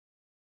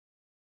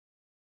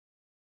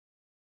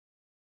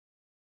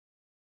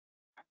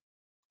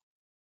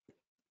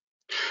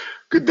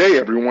Good day,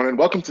 everyone, and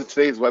welcome to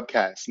today's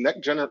webcast,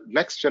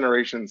 Next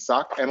Generation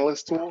SOC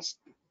Analyst Tools,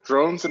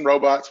 Drones and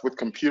Robots with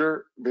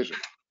Computer Vision.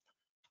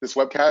 This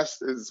webcast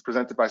is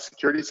presented by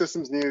Security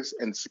Systems News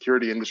and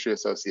Security Industry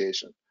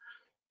Association,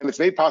 and it's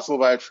made possible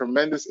by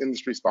tremendous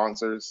industry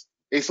sponsors,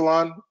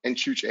 Asylon and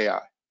Chooch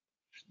AI.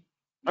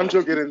 I'm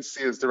Joe Giddens,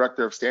 SIA's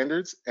Director of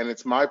Standards, and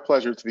it's my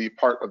pleasure to be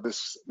part of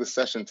this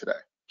session today.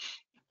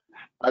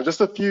 Just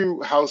a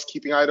few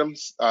housekeeping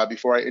items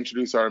before I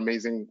introduce our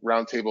amazing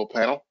roundtable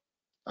panel.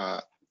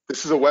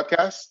 This is a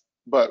webcast,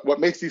 but what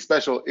makes these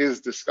special is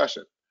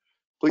discussion.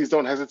 Please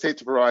don't hesitate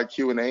to provide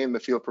Q&A in the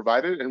field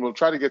provided, and we'll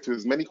try to get to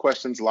as many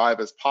questions live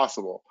as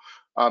possible.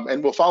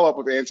 And we'll follow up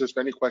with answers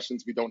for any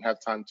questions we don't have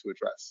time to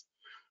address.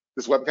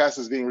 This webcast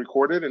is being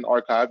recorded and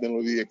archived and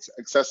will be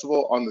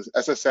accessible on the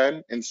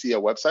SSN and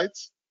SIA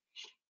websites.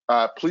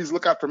 Please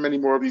look out for many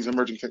more of these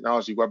emerging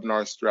technology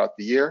webinars throughout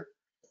the year.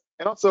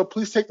 And also,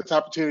 please take this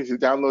opportunity to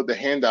download the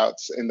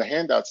handouts in the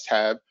Handouts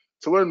tab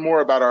to learn more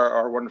about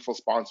our wonderful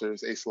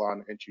sponsors,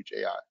 Asylon and Chooch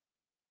AI.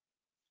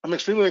 I'm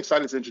extremely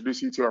excited to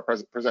introduce you to our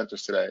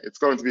presenters today. It's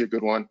going to be a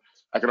good one,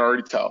 I can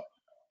already tell.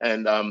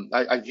 And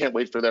I can't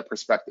wait for their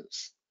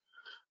perspectives.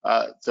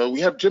 So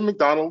we have Jim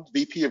McDonald,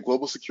 VP of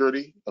Global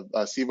Security of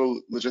CEVA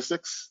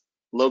Logistics,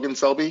 Logan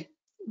Selby,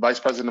 Vice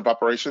President of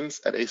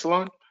Operations at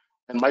Asylon,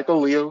 and Michael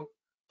Liu,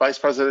 Vice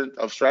President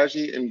of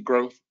Strategy and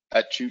Growth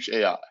at Chooch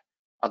AI.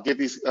 I'll give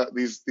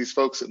these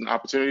folks an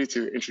opportunity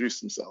to introduce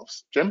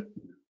themselves. Jim?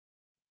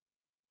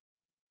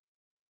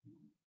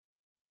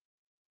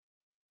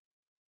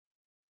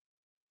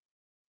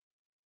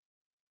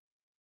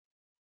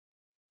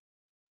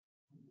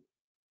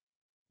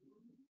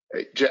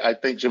 Hey, I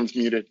think Jim's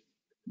muted.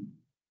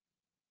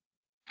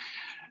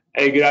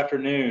 Hey, good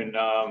afternoon.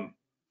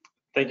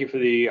 Thank you for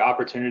the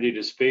opportunity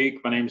to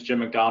speak. My name is Jim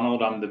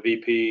McDonald. I'm the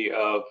VP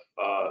of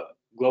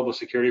Global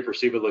Security for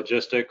CEVA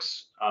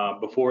Logistics.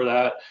 Before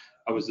that,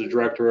 I was the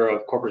Director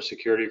of Corporate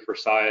Security for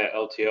SIA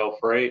LTL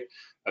Freight.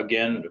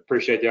 Again,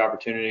 appreciate the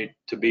opportunity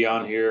to be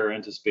on here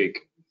and to speak.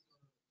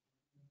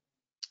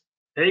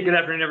 Hey, good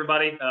afternoon,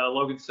 everybody.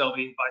 Logan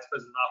Selby, Vice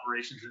President of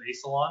Operations at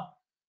Asylon.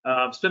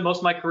 Spent most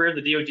of my career in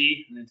the DoD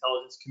and the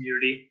intelligence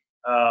community.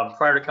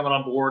 Prior to coming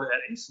on board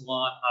at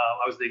Asylon,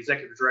 I was the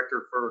Executive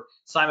Director for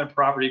Simon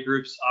Property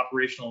Group's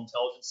Operational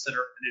Intelligence Center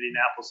in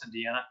Indianapolis,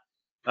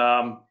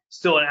 Indiana.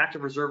 Still an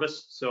active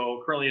reservist,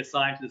 so currently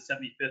assigned to the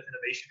 75th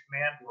Innovation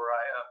Command, where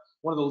I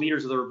one of the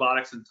leaders of the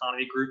Robotics and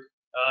Autonomy Group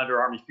under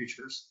Army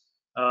Futures.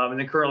 And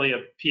then currently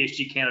a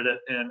PhD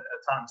candidate in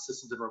Autonomous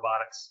Systems and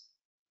Robotics.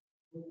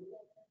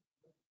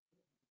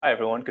 Hi,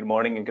 everyone. Good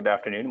morning and good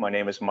afternoon. My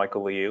name is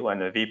Michael Liu. I'm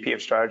the VP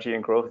of Strategy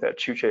and Growth at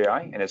Chooch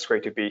AI, and it's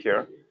great to be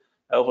here.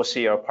 I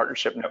oversee our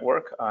partnership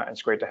network, and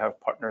it's great to have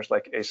partners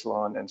like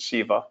Asylon and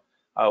CEVA.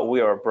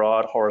 We are a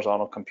broad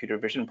horizontal computer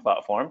vision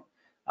platform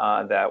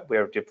that we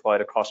have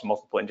deployed across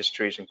multiple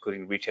industries,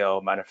 including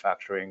retail,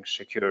 manufacturing,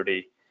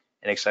 security,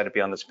 and excited to be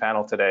on this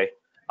panel today.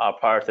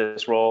 Prior to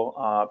this role,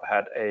 I've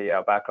had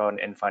a background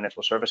in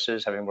financial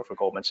services, having worked for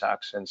Goldman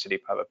Sachs and Citi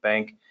Private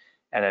Bank,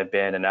 and I've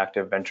been an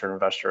active venture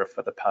investor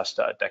for the past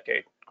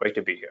decade. Great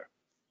to be here.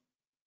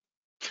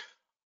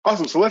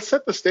 Awesome. So let's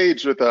set the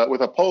stage with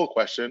a poll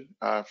question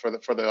for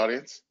the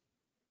audience.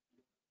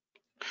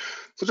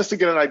 So just to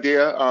get an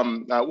idea,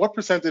 what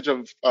percentage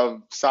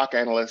of SOC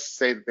analysts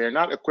say that they're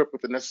not equipped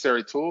with the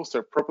necessary tools to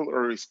appropriately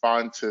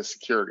respond to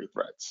security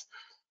threats?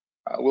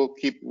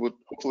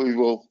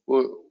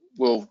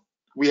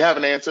 We have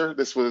an answer.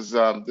 This was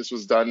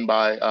done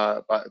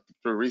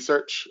through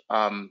research,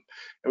 and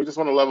we just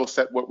want to level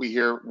set what we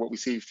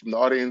see from the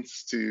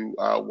audience to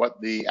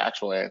what the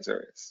actual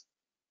answer is.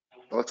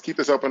 So let's keep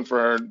this open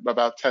for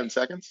about 10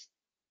 seconds.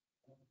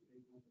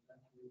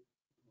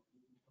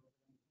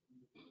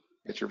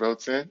 Get your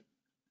votes in.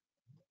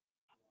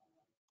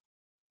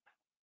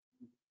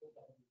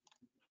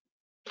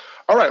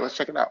 All right, let's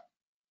check it out.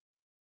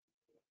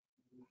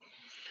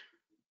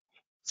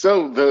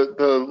 So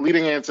the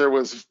leading answer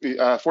was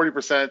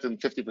 40% and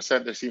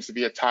 50%. There seems to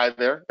be a tie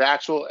there. The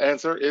actual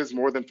answer is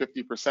more than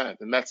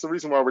 50%, and that's the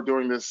reason why we're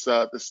doing this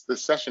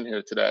this session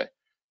here today.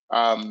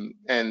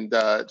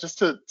 Just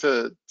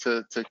to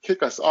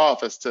kick us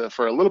off,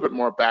 for a little bit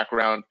more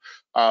background,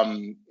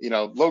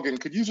 Logan,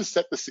 could you just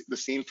set the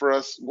scene for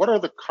us? What are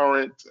the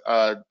current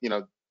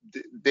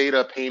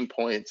data pain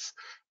points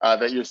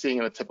that you're seeing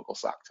in a typical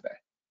SOC today?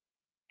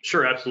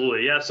 Sure,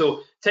 absolutely. Yeah,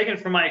 so taken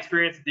from my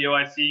experience at the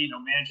OIC,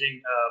 managing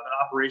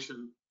an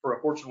operation for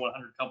a Fortune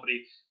 100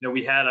 company,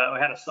 we had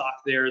a SOC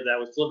there that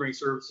was delivering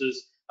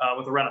services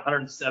with around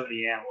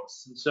 170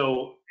 analysts. And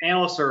so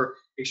analysts are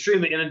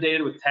extremely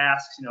inundated with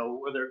tasks,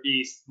 whether it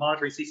be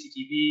monitoring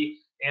CCTV,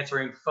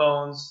 answering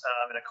phones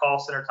in a call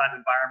center type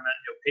environment,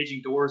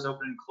 paging doors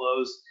open and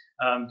close,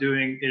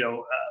 doing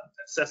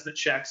assessment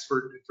checks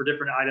for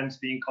different items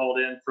being called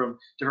in from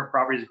different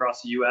properties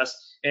across the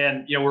U.S.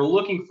 And we're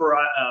looking for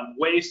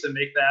ways to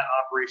make that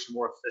operation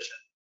more efficient,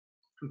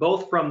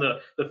 both from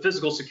the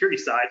physical security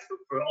side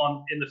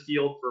in the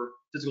field for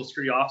physical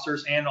security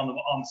officers, and on the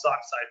SOC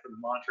side for the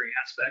monitoring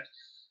aspect.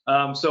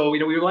 So,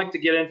 we would like to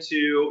get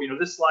into,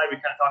 this slide, we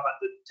kind of talk about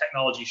the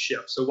technology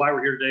shift. So why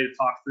we're here today to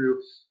talk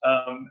through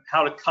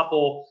how to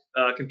couple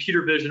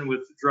computer vision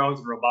with drones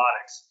and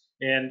robotics.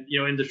 And,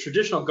 in the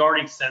traditional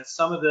guarding sense,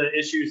 some of the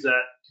issues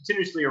that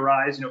continuously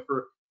arise,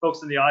 for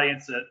folks in the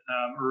audience that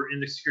are in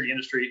the security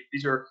industry,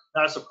 these are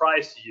not a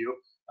surprise to you.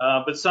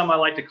 But some I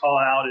like to call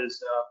out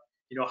is,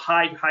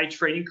 high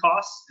training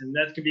costs, and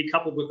that can be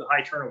coupled with the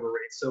high turnover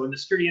rates. So in the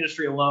security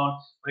industry alone,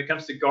 when it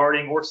comes to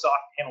guarding or SOC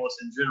analysts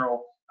in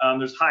general,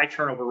 there's high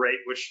turnover rate,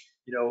 which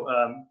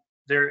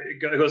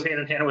it goes hand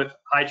in hand with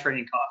high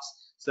training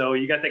costs. So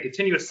you got that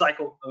continuous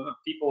cycle of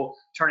people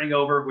turning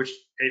over, which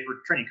pay for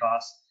training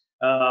costs,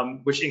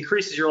 which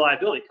increases your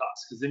liability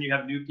costs, because then you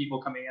have new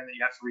people coming in that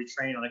you have to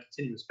retrain on a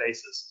continuous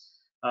basis.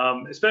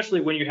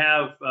 Especially when you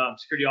have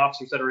security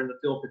officers that are in the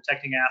field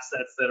protecting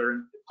assets that are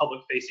in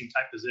public-facing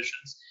type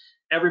positions.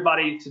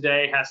 Everybody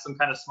today has some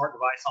kind of smart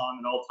device on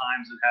them at all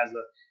times. It has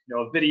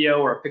a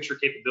video or a picture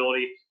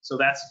capability. So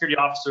that security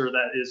officer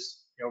that is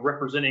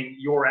representing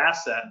your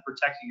asset and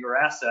protecting your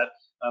asset,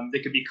 they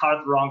could be caught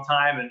at the wrong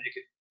time, and it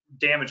could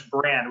damage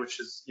brand,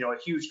 which is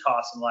a huge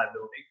cost and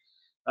liability.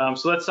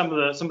 So that's some of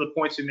the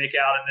points we make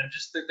out, and then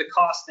just the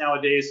cost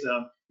nowadays.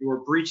 We're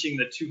breaching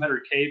the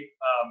 200K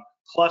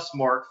plus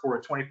mark for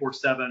a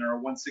 24/7 or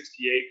a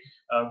 168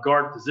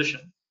 guard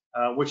position,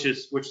 which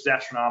is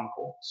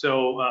astronomical.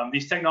 So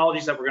these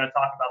technologies that we're going to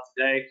talk about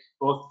today,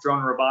 both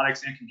drone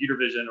robotics and computer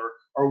vision,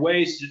 are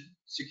ways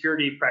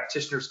security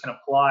practitioners can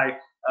apply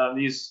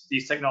these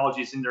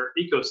technologies in their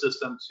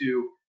ecosystem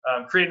to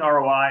create an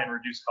ROI and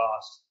reduce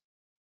cost.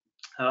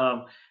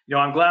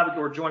 I'm glad that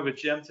we're joined with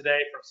Jim today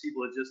from SIVA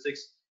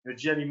Logistics.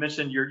 Jim, you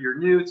mentioned you're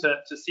new to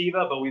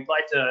SIVA, but we'd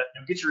like to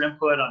get your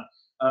input on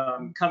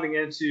coming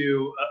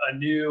into a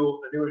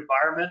new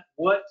environment.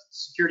 What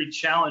security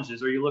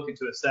challenges are you looking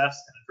to assess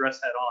and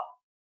address head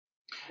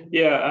on?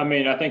 Yeah,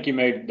 I think you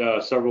made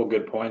several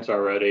good points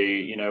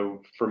already.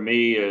 For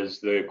me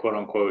as the quote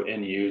unquote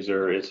end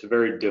user, it's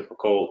very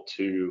difficult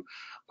to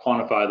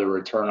quantify the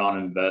return on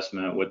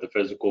investment with the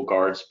physical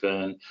guard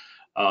spend.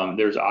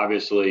 There's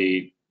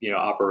obviously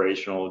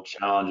operational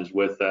challenges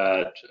with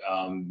that,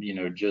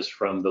 just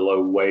from the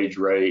low wage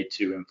rate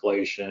to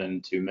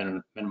inflation to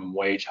minimum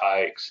wage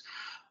hikes,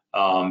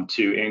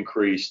 to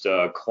increased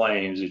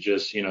claims. It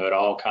just, it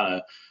all kind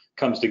of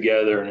comes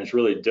together, and it's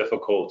really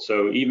difficult.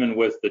 So even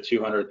with the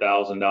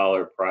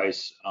 $200,000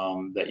 price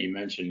that you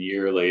mentioned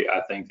yearly,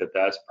 I think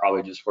that's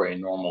probably just for a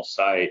normal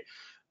site,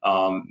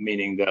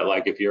 meaning that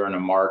like if you're in a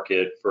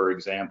market, for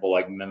example,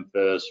 like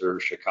Memphis or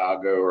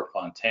Chicago or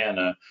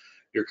Fontana,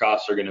 your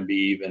costs are going to be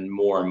even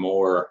more and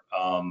more,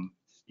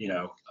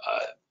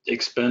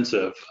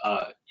 expensive.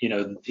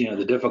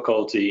 The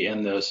difficulty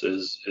in this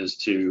is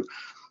to,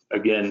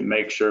 again,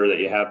 make sure that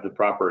you have the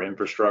proper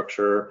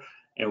infrastructure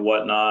and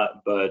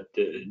whatnot, but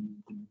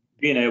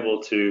being able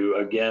to,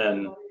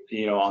 again,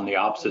 on the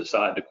opposite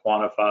side, to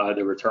quantify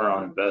the return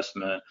on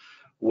investment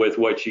with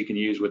what you can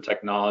use with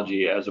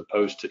technology as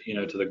opposed to,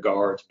 to the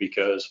guards,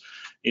 because,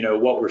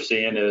 what we're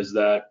seeing is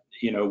that,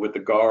 with the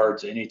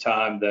guards,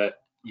 anytime that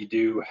you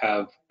do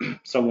have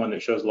someone that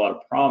shows a lot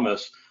of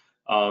promise,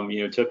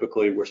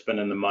 typically we're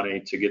spending the money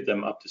to get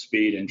them up to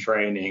speed and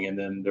training, and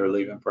then they're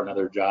leaving for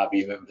another job,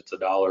 even if it's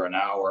 $1 an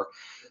hour.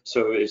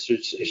 So it's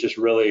just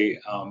really,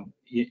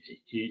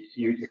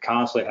 you're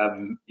constantly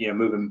having,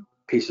 moving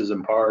pieces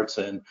and parts,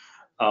 and,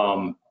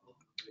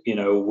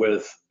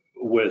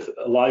 with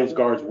a lot of these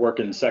guards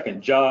working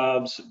second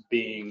jobs,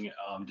 being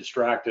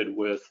distracted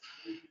with,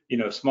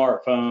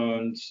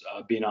 smartphones,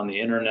 being on the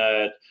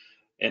internet,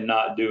 and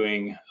not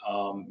doing,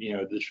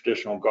 the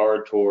traditional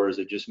guard tours,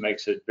 it just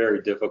makes it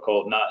very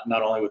difficult,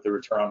 not only with the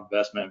return on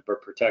investment,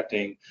 but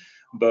protecting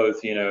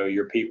both,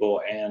 your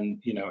people and,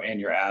 and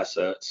your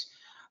assets.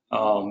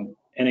 And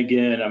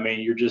again,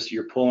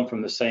 you're pulling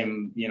from the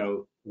same,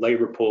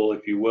 labor pool,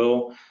 if you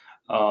will.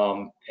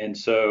 And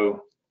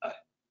so,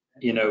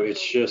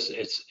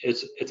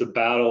 it's a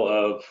battle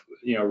of,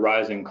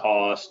 rising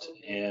cost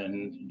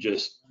and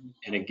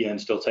again,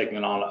 still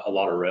taking on a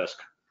lot of risk.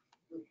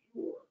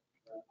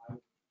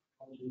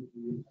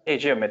 Hey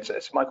Jim,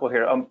 it's Michael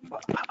here.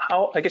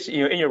 How, I guess,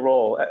 in your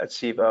role at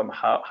SIVA,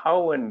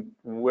 how and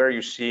where are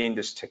you seeing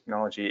this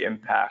technology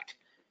impact,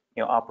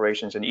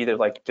 operations, and either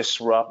like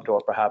disrupt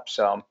or perhaps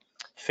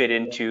fit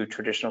into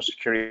traditional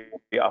security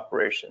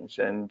operations?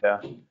 And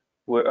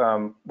why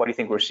do you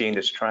think we're seeing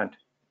this trend?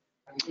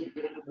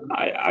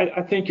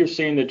 I think you're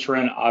seeing the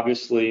trend,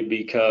 obviously,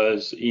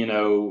 because,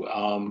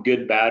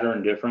 good, bad, or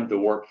indifferent, the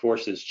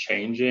workforce is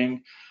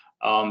changing.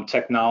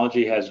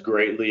 Technology has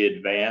greatly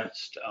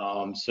advanced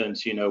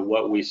since,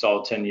 what we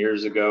saw 10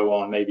 years ago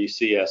on maybe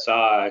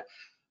CSI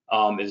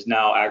is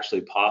now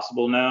actually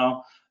possible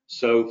now.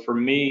 So for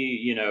me,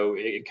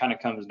 it kind of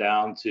comes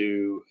down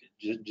to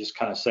just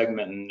kind of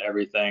segmenting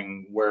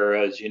everything,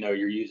 whereas,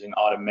 you're using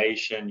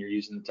automation, you're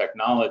using the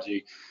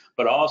technology,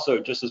 but also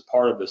just as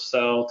part of the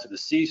sell to the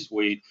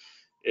C-suite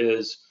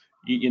is,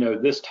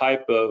 this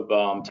type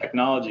of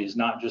technology is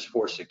not just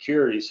for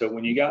security. So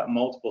when you got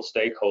multiple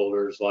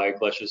stakeholders,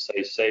 like let's just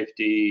say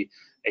safety,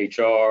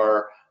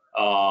 HR,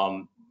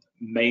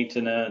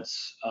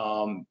 maintenance.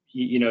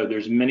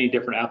 There's many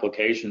different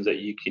applications that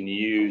you can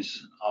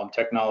use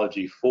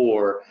technology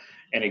for.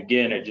 And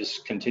again, it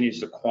just continues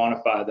to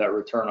quantify that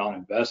return on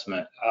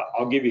investment.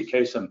 I'll give you a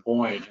case in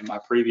point. In my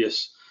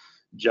previous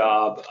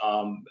job,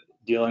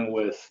 dealing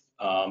with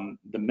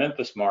the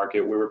Memphis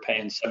market, we were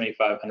paying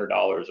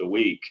 $7,500 a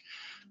week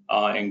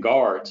in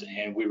guards,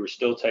 and we were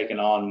still taking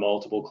on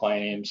multiple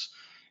claims,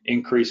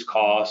 increased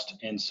cost.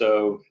 And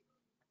so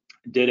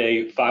did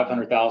a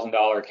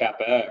 $500,000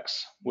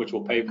 CapEx, which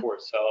will pay for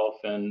itself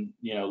in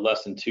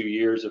less than 2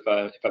 years if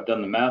I've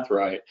done the math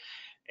right,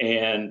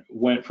 and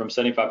went from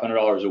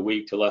 $7,500 a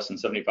week to less than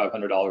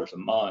 $7,500 a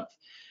month.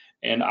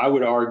 And I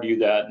would argue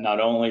that not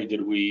only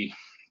did we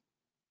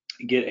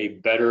get a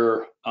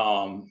better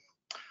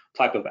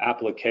type of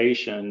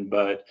application,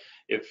 but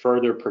it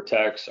further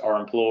protects our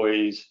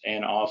employees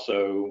and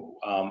also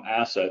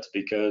assets,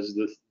 because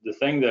the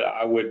thing that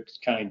I would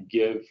kind of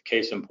give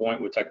case in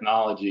point with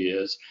technology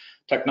is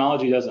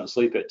technology doesn't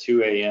sleep at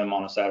 2 a.m.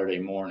 on a Saturday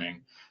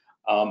morning.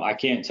 I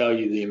can't tell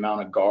you the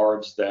amount of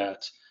guards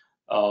that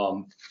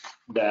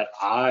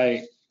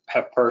I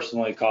have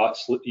personally caught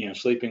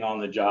sleeping on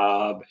the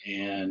job,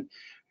 and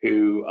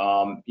who,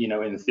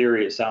 in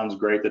theory, it sounds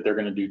great that they're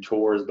going to do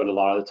tours, but a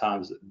lot of the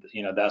times,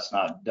 that's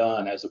not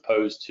done, as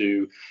opposed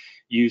to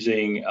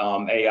using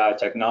AI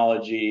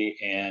technology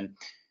and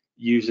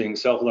using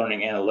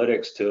self-learning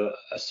analytics to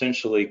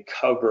essentially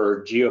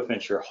cover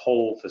geofence your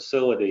whole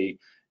facility.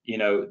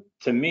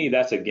 To me,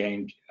 that's a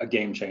game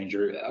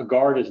changer. A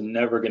guard is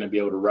never going to be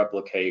able to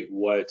replicate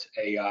what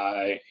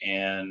AI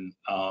and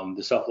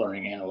the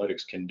self-learning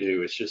analytics can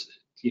do. It's just,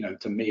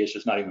 to me, it's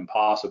just not even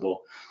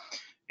possible.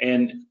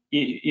 And,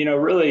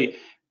 really,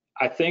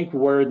 I think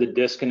where the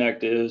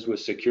disconnect is with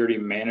security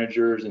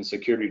managers and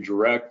security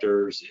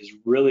directors is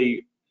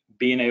really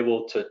being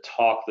able to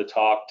talk the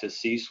talk to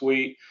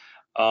C-suite,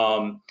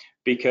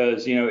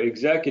 because,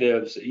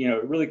 executives,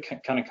 it really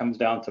kind of comes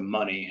down to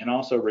money and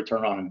also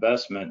return on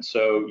investment.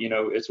 So,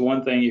 it's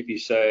one thing if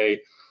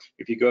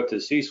you go up to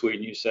the C-suite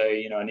and you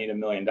say, I need $1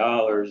 million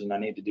and I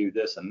need to do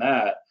this and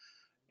that,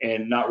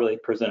 and not really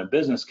present a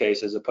business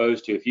case, as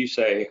opposed to if you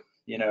say,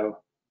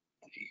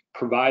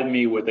 provide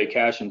me with a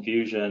cash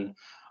infusion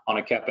on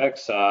a CapEx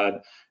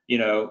side,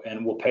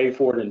 and we'll pay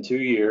for it in 2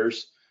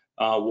 years.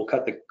 We'll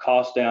cut the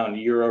cost down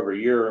year over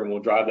year, and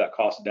we'll drive that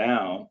cost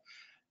down,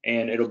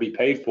 and it'll be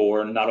paid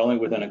for not only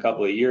within a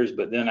couple of years,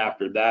 but then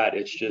after that,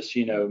 it's just,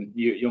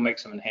 you'll make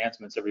some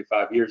enhancements every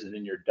 5 years and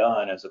then you're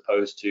done, as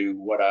opposed to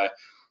what I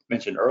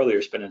mentioned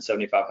earlier, spending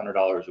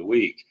 $7,500 a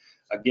week.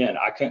 Again,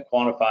 I couldn't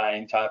quantify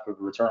any type of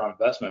return on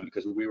investment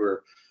because we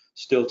were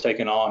still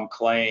taking on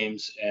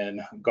claims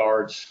and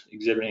guards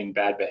exhibiting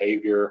bad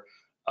behavior.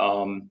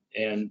 And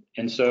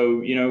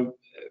so,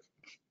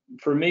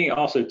 for me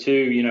also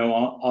too,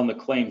 on the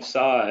claim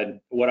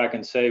side, what I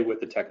can say with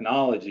the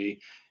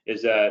technology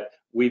is that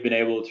we've been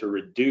able to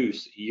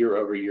reduce year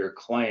over year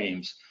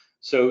claims.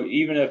 So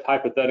even if,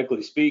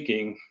 hypothetically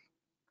speaking,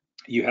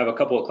 you have a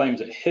couple of claims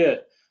that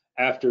hit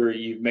after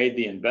you've made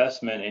the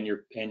investment and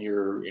your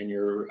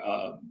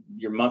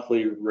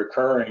monthly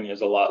recurring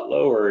is a lot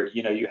lower,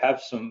 you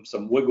have some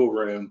wiggle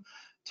room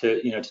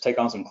to take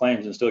on some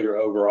claims, and still your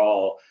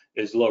overall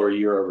is lower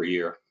year over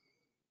year.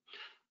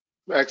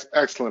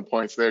 Excellent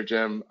points there,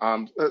 Jim.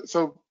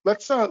 So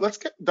let's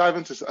dive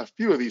into a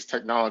few of these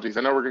technologies.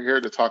 I know we're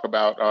here to talk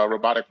about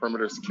robotic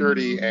perimeter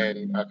security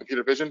and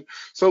computer vision.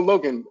 So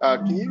Logan,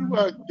 can you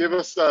give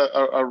us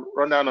a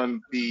rundown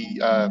on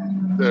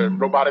the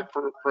robotic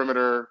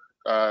perimeter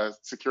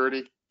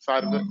security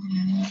side of it?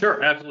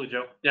 Sure, absolutely,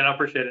 Joe. Yeah, I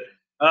appreciate it.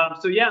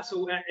 So at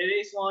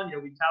Asylon,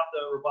 we tout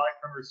the robotic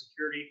perimeter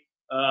security.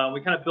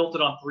 We kind of built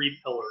it on 3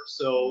 pillars.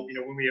 So,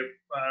 when we have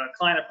a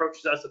client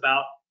approaches us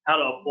about how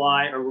to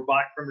apply a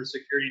robotic perimeter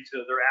security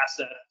to their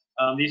asset,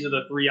 these are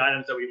the 3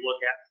 items that we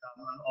look at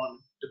on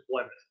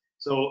deployment.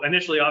 So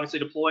initially, obviously,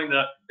 deploying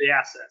the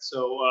asset.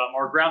 So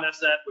our ground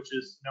asset, which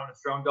is known as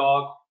Drone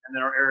Dog, and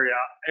then our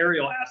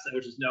aerial asset,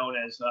 which is known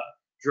as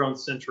Drone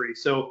Sentry.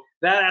 So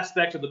that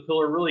aspect of the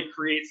pillar really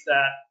creates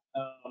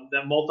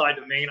that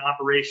multi-domain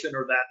operation,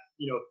 or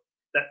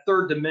that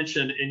third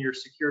dimension in your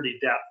security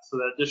depth. So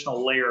that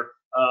additional layer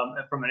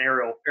from an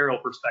aerial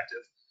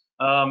perspective.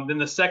 Then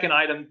the second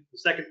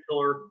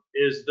pillar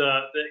is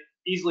the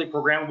easily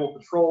programmable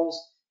controls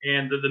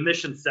and the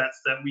mission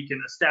sets that we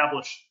can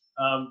establish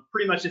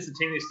pretty much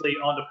instantaneously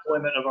on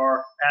deployment of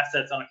our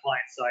assets on a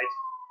client site.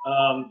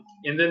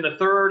 And then the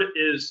third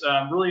is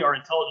really our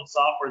intelligent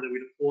software that we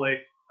deploy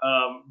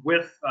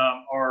with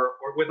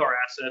our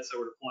assets that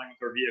we're deploying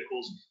with our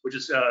vehicles, which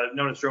is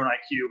known as Drone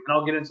IQ. And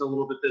I'll get into a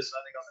little bit this, I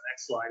think, on the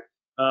next slide.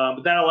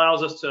 But that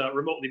allows us to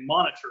remotely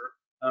monitor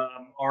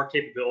our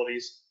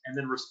capabilities and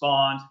then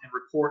respond and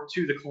report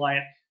to the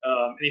client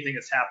anything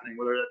that's happening,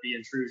 whether that be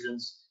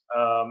intrusions,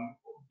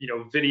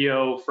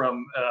 video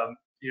from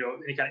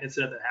any kind of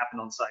incident that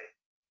happened on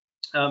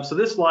site. So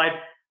this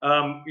slide,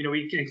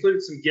 we can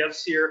include some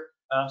GIFs here.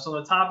 So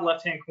on the top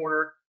left-hand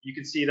corner, you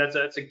can see that's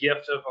a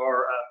gift of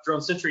our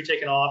Drone Sentry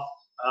taken off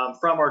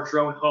from our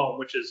drone home,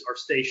 which is our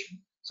station.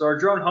 So our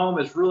drone home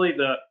is really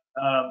the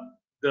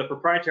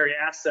proprietary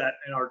asset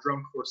in our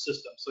drone core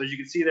system. So as you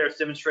can see there, it's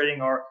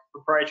demonstrating our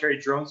proprietary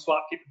drone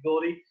swap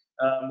capability,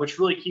 which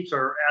really keeps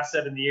our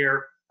asset in the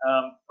air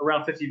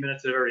around 50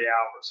 minutes of every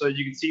hour. So as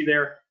you can see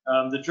there,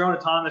 the drone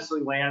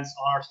autonomously lands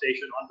on our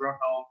station on drone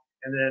home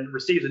and then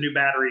receives a new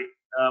battery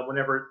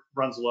whenever it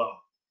runs low.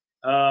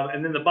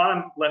 And then the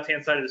bottom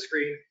left-hand side of the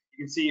screen,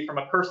 you can see from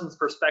a person's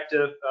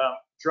perspective,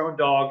 drone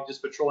dog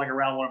just patrolling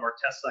around one of our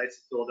test sites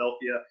in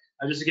Philadelphia,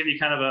 just to give you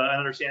kind of an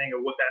understanding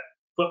of what that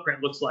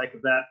footprint looks like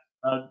of that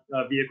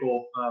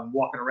vehicle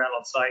walking around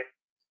on site.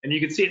 And you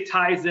can see it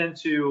ties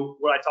into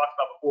what I talked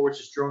about before, which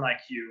is drone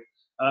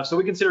IQ. So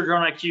we consider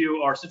drone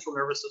IQ our central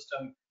nervous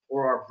system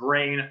or our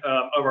brain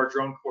of our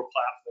drone core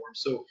platform.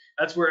 So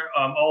that's where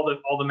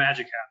all the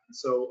magic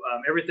happens. So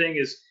everything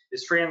is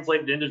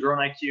translated into drone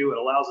IQ. It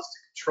allows us to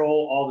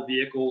control all the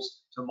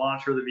vehicles, to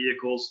monitor the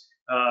vehicles,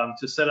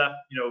 to set up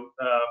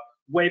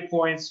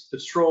waypoints,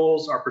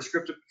 patrols, our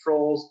prescriptive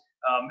patrols,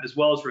 as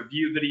well as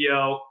review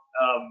video.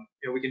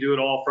 We can do it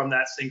all from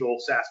that single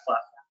SaaS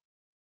platform.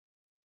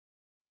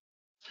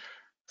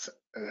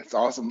 That's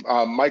awesome.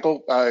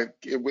 Michael,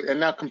 and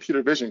now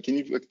computer vision, can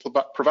you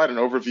provide an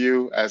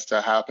overview as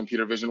to how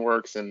computer vision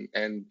works and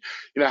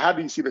how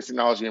do you see this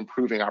technology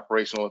improving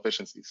operational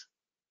efficiencies?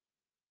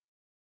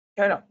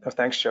 Yeah, no,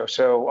 thanks, Joe.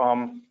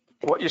 So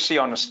what you see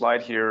on the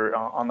slide here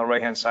on the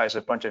right-hand side is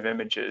a bunch of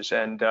images,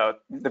 and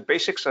the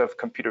basics of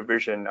computer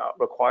vision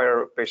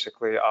require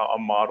basically a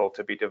model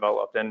to be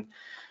developed. And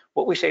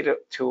what we say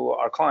to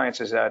our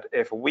clients is that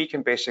if we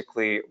can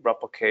basically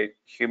replicate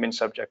human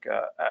subject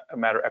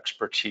matter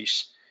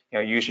expertise,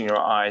 using your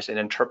eyes and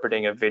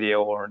interpreting a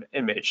video or an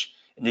image,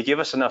 and you give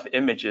us enough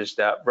images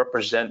that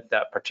represent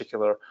that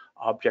particular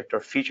object or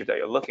feature that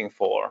you're looking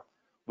for,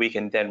 we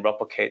can then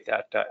replicate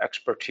that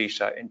expertise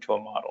into a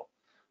model.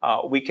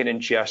 We can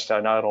ingest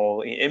not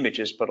only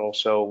images, but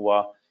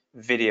also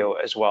video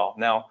as well.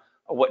 Now,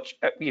 what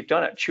we've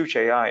done at Chuch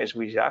AI is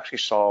we've actually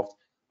solved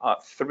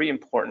three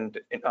important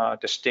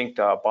distinct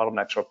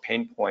bottlenecks or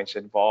pain points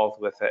involved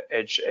with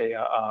edge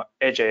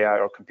AI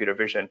or computer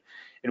vision.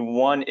 And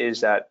one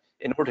is that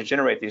in order to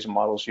generate these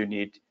models, you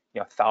need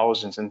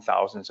thousands and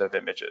thousands of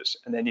images,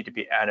 and they need to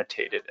be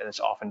annotated, and it's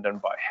often done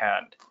by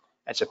hand.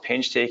 It's a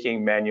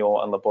painstaking,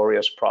 manual, and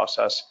laborious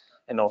process,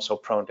 and also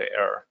prone to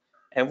error.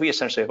 And we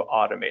essentially have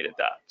automated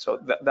that. So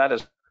that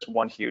is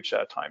one huge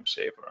time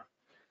saver.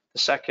 The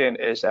second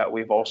is that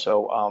we've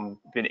also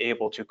been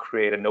able to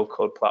create a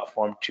no-code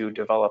platform to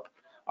develop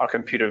our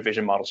computer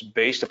vision models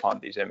based upon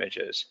these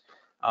images.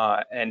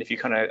 And if you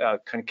kind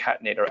of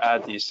concatenate or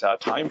add these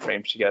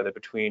timeframes together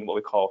between what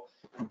we call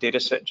data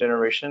set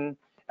generation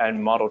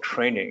and model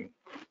training,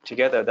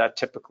 together that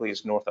typically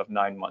is north of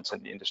 9 months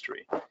in the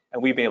industry.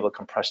 And we've been able to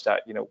compress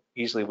that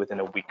easily within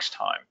a week's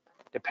time,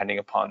 depending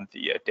upon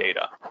the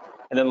data.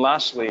 And then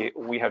lastly,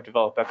 we have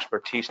developed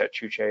expertise at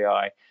Chuch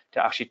AI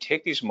to actually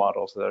take these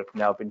models that have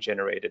now been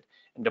generated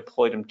and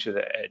deploy them to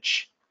the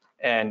edge.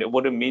 And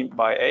what do we mean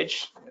by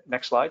edge?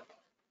 Next slide.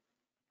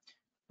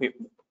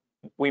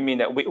 We mean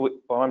that what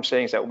I'm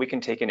saying is that we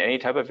can take in any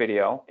type of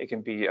video. It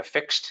can be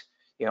affixed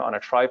on a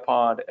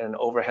tripod and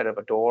overhead of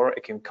a door.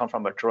 It can come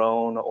from a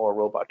drone or a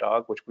robot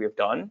dog, which we have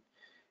done,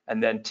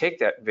 and then take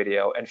that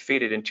video and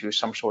feed it into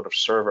some sort of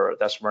server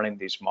that's running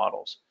these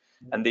models.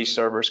 And these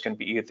servers can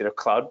be either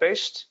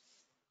cloud-based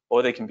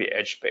or they can be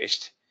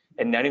edge-based.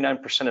 And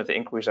 99% of the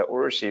inquiries that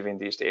we're receiving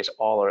these days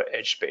all are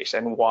edge-based.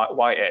 And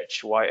why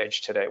edge? Why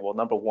edge today? Well,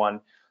 number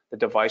one, the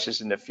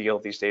devices in the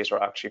field these days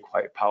are actually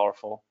quite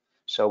powerful.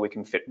 So we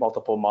can fit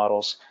multiple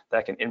models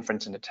that can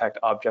inference and detect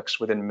objects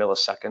within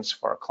milliseconds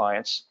for our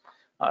clients.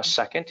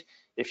 Second,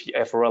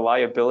 if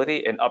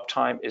reliability and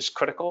uptime is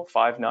critical,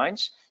 5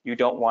 nines, you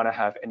don't want to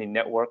have any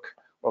network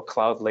or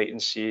cloud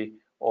latency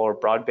or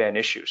broadband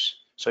issues.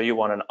 So you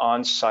want an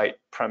on-site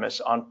premise,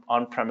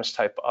 on-premise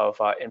type of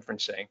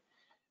inferencing.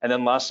 And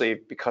then lastly,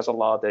 because a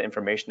lot of the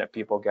information that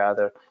people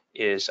gather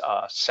is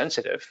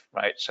sensitive,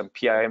 right? Some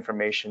PI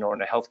information or in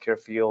the healthcare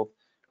field,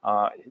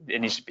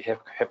 it needs to be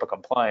HIPAA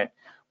compliant.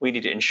 We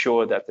need to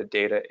ensure that the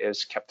data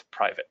is kept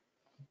private,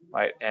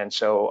 right? And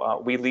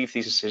so we leave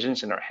these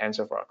decisions in our hands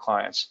of our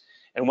clients.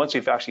 And once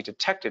we've actually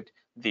detected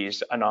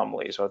these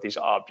anomalies or these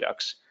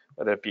objects,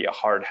 whether it be a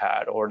hard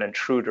hat or an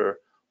intruder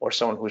or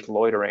someone who's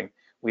loitering,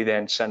 we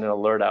then send an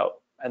alert out,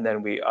 and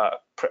then we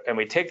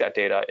take that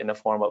data in the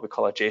form of what we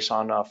call a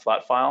JSON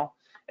flat file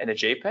and a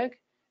JPEG,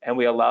 and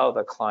we allow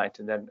the client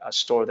to then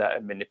store that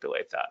and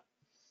manipulate that.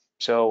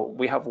 So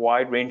we have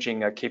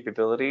wide-ranging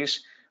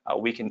capabilities.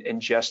 We can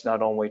ingest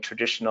not only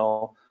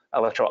traditional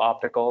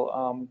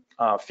electro-optical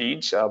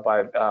feeds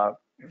by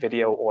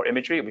video or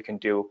imagery. We can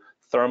do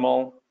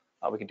thermal,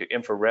 we can do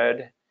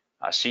infrared,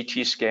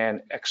 CT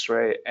scan,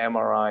 X-ray,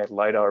 MRI,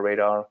 LiDAR,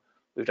 radar.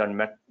 We've done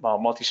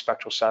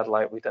multispectral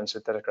satellite. We've done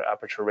synthetic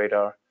aperture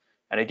radar.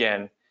 And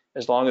again,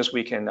 as long as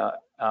we can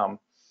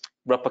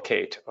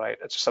replicate, right,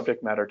 it's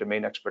subject matter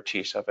domain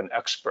expertise of an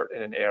expert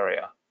in an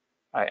area,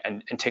 right,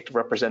 and take the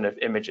representative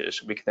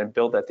images, we can then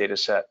build that data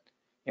set,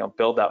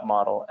 build that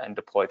model and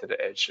deploy to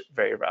the edge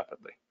very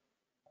rapidly.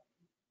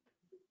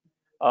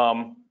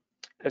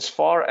 As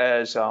far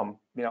as how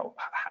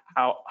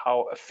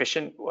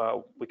efficient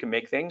we can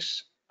make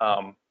things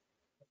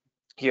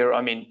here,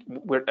 I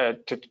mean,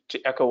 to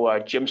echo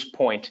Jim's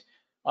point,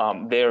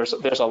 there's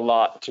a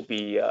lot to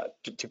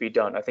be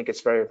done. I think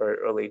it's very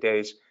early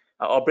days.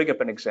 I'll bring up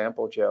an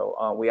example,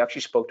 Joe. We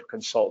actually spoke to a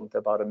consultant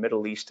about a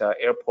Middle East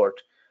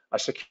airport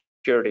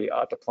security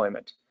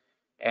deployment,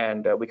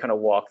 and we kind of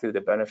walked through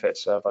the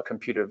benefits of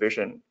computer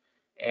vision.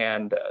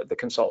 And the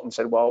consultant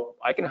said, well,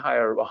 I can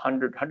hire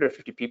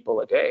 150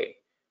 people a day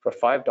for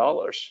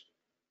 $5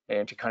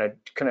 and to kind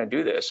of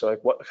do this. So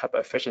like, what type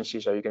of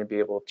efficiencies are you going to be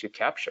able to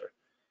capture?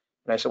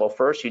 And I said, well,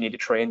 first you need to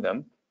train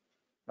them,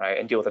 right,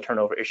 and deal with the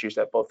turnover issues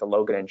that both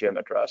Logan and Jim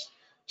addressed.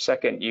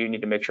 Second, you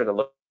need to make sure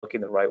they're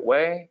looking the right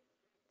way.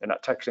 They're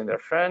not texting their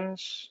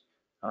friends.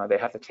 They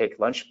have to take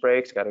lunch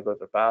breaks, got to go to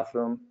the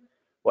bathroom.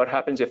 What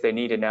happens if they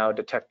need to now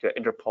detect the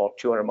Interpol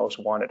 200 most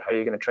wanted? How are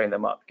you going to train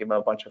them up? Give them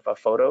a bunch of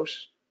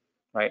photos,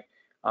 right?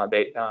 And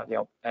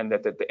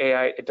that the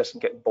AI, it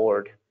doesn't get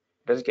bored,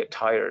 it doesn't get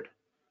tired,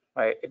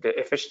 right? The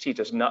efficiency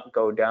does not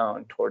go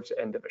down towards the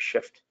end of a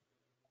shift.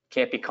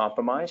 Can't be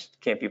compromised,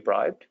 can't be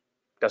bribed,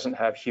 doesn't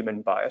have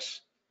human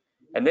bias.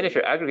 And then if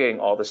you're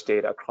aggregating all this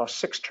data across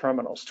 6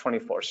 terminals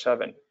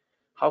 24/7,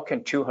 how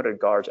can 200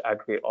 guards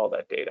aggregate all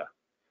that data,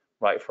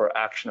 right, for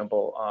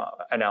actionable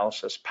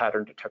analysis,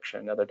 pattern detection,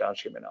 and other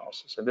downstream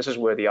analysis? And this is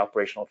where the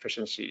operational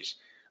efficiencies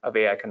of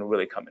AI can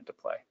really come into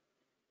play.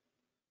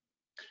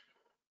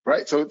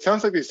 Right. So it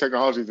sounds like these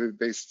technologies,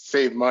 they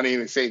save money,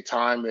 they save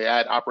time, they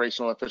add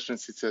operational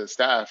efficiency to the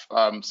staff.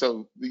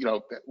 So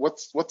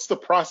what's the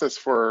process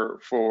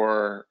for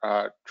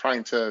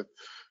trying to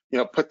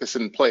put this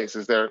in place?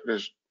 Is there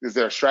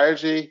a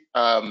strategy?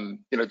 Do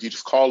you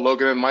just call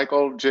Logan and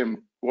Michael?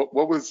 Jim,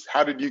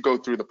 how did you go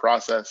through the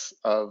process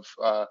of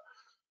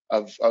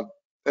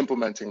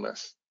implementing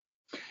this?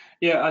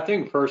 Yeah, I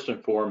think first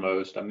and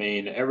foremost, I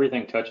mean,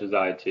 everything touches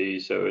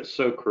IT, so it's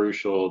so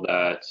crucial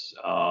that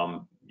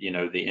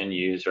the end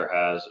user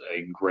has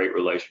a great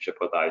relationship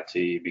with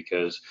IT,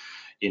 because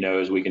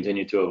as we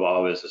continue to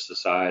evolve as a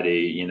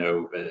society,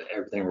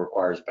 everything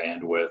requires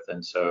bandwidth,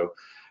 and so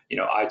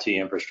IT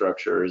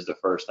infrastructure is the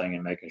first thing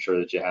in making sure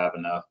that you have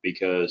enough,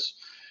 because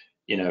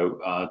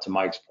to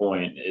Mike's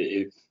point,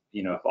 if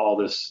all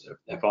this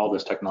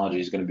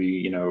technology is going to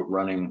be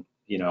running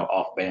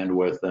off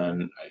bandwidth,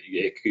 then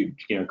it could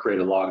create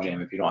a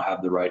logjam if you don't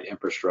have the right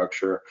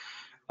infrastructure.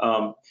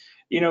 For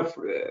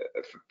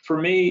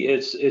me,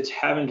 it's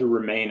having to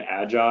remain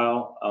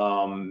agile.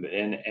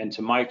 And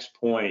to Mike's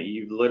point,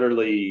 you've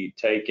literally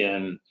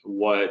taken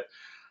what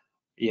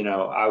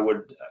I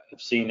would have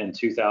seen in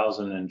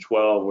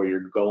 2012, where you're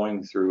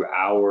going through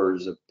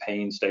hours of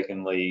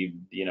painstakingly,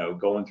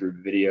 going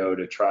through video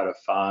to try to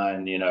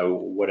find,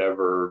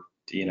 whatever,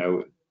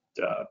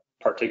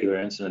 particular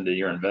incident that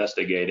you're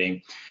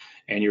investigating,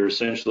 and you're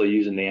essentially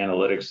using the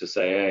analytics to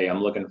say, hey, I'm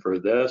looking for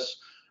this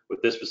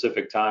with this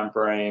specific time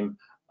frame,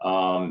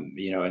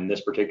 in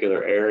this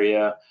particular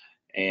area,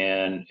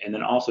 and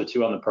then also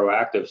too on the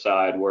proactive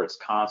side, where it's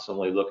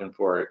constantly looking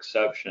for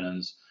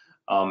exceptions,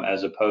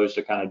 as opposed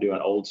to kind of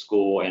doing old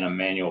school in a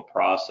manual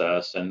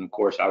process. And of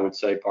course, I would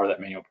say part of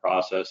that manual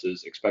process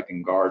is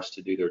expecting guards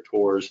to do their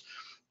tours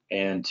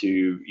and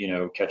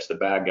to catch the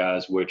bad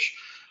guys, which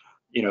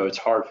it's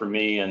hard for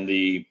me in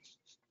the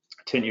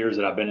 10 years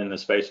that I've been in the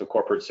space of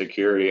corporate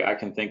security. I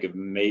can think of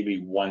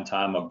maybe one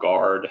time a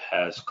guard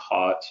has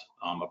caught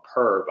a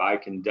perp. I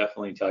can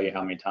definitely tell you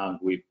how many times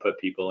we've put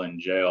people in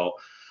jail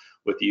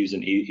with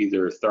using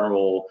either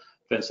thermal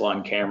fence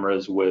line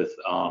cameras with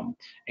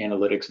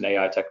analytics and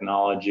AI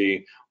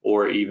technology,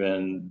 or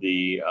even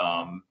the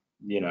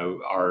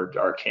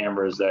our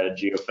cameras that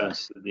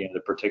geofence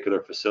the particular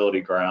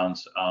facility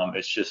grounds.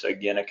 It's just,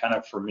 again, it kind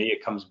of, for me,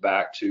 it comes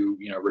back to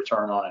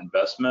return on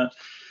investment.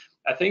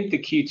 I think the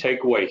key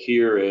takeaway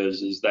here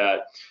is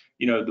that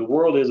the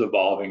world is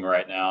evolving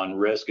right now, and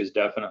risk is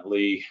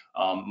definitely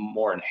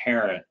more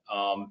inherent.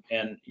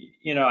 And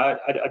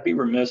I'd be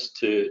remiss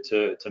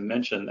to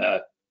mention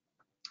that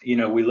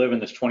we live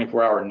in this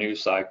 24-hour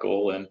news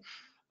cycle, and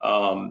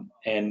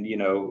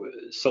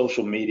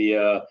social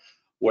media,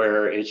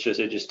 where it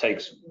just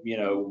takes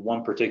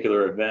one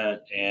particular event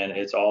and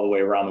it's all the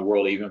way around the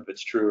world, even if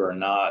it's true or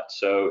not.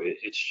 So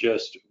it's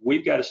just,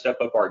 we've got to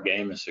step up our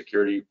game as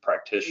security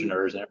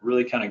practitioners, and it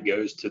really kind of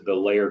goes to the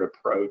layered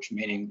approach,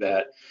 meaning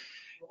that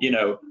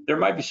there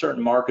might be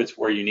certain markets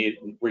where you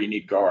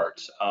need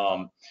guards,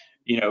 and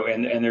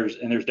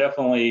there's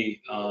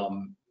definitely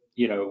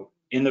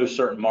in those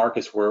certain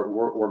markets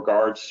where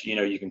guards,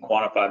 you can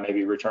quantify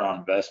maybe return on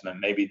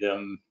investment, maybe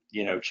them,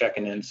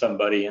 checking in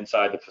somebody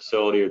inside the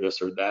facility or this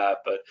or that.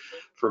 But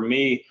for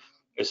me,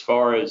 as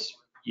far as,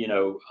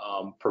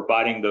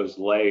 providing those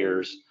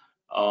layers,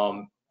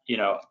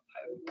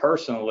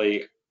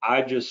 personally,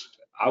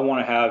 I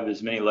want to have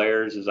as many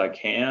layers as I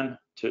can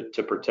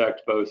to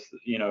protect both,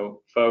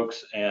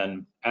 folks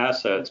and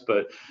assets.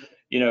 But,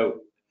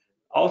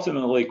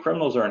 ultimately,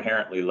 criminals are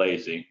inherently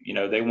lazy.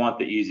 They want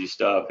the easy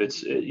stuff.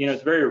 It's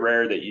very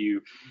rare that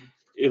you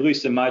at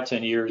least in my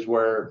 10 years,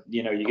 where,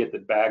 you know, you get the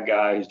bad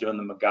guy who's doing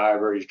the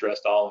MacGyver, he's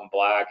dressed all in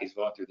black, he's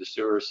going through the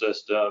sewer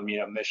system, you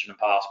know, Mission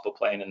Impossible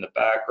playing in the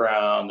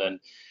background, and,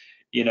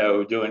 you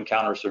know, doing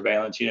counter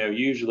surveillance. You know,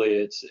 usually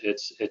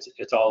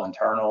it's all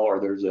internal, or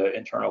there's an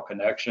internal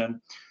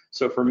connection.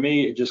 So for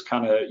me, it just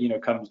kind of, you know,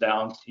 comes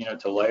down, you know,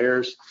 to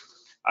layers.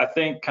 I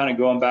think kind of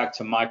going back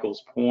to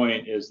Michael's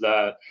point is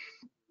that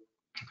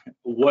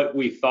what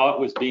we thought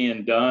was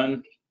being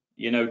done,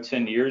 you know,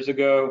 10 years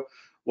ago,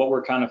 what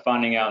we're kind of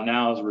finding out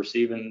now is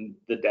receiving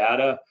the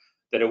data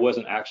that it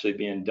wasn't actually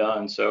being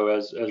done. So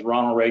as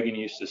Ronald Reagan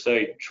used to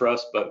say,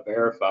 trust but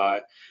verify,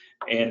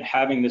 and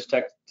having this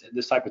type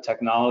of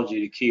technology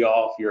to key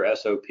off your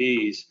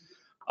SOPs.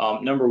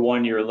 Number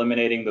one, you're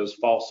eliminating those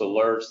false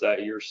alerts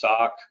that your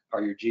SOC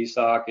or your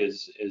GSOC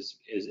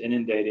is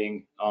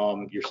inundating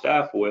your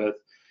staff with,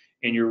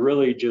 and you're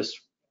really just,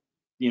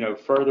 you know,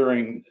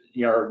 furthering,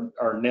 you know,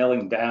 or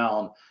nailing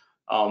down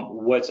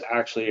what's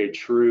actually a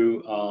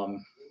true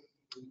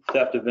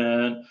theft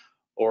event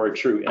or a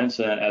true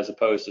incident, as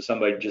opposed to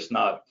somebody just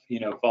not, you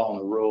know, following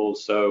the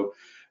rules. So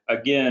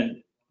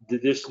again,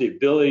 just the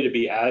ability to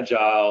be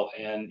agile,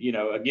 and, you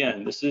know,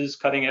 again, this is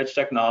cutting edge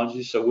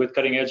technology. So with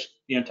cutting edge,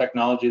 you know,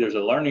 technology, there's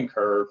a learning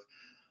curve.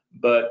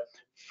 But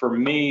for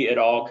me, it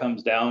all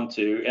comes down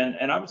to,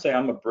 and I would say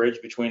I'm a bridge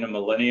between a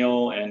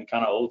millennial and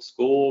kind of old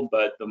school,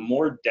 but the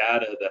more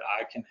data that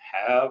I can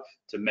have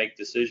to make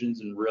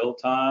decisions in real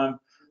time,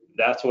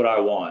 that's what I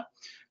want.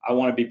 I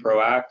want to be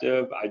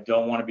proactive. I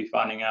don't want to be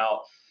finding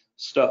out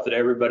stuff that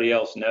everybody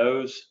else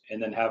knows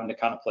and then having to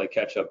kind of play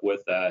catch up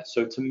with that.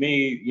 So to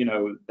me, you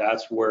know,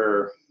 that's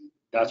where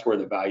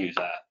the value's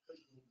at.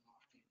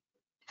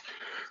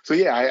 So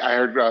yeah, I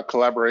heard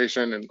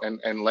collaboration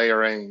and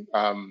layering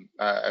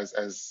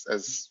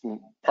as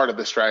part of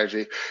the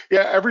strategy.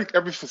 Yeah, every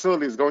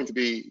facility is going to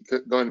be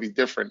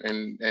different,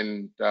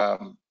 and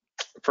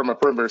from a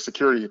perimeter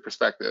security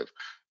perspective.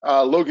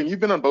 Logan, you've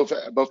been on both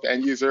the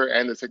end user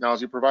and the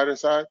technology provider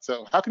side.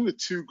 So how can the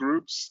two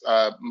groups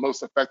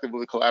most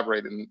effectively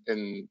collaborate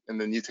in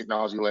the new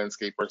technology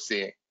landscape we're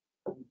seeing?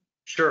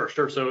 Sure.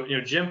 So, you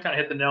know, Jim kind of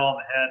hit the nail on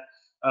the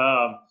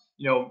head.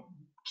 You know,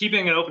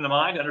 keeping an open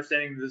mind,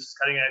 understanding this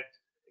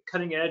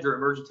cutting edge or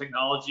emerging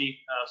technology.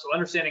 So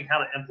understanding how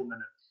to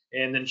implement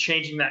it, and then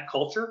changing that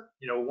culture.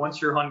 You know,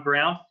 once you're on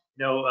ground,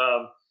 you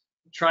know,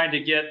 trying to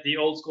get the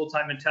old school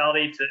type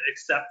mentality to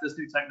accept this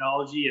new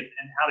technology and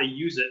how to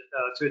use it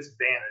to its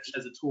advantage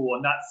as a tool,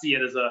 and not see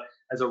it as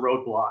a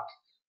roadblock.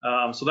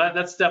 So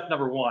that's step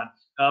number one.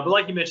 But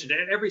like you mentioned,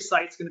 every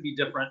site's going to be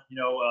different. You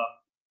know,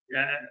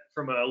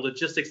 from a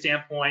logistics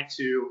standpoint,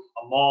 to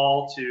a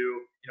mall, to,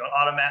 you know,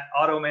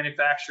 auto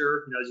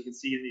manufacturer. You know, as you can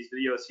see in these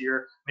videos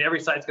here, I mean, every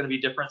site's going to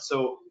be different.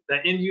 So that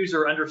end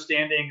user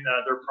understanding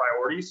their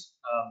priorities.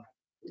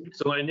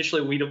 So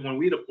initially, when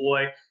we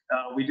deploy,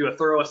 we do a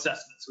thorough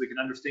assessment so we can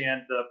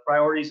understand the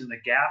priorities and the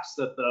gaps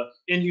that the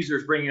end user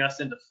is bringing us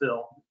in to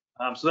fill.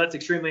 So that's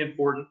extremely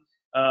important.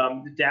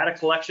 The data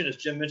collection, as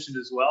Jim mentioned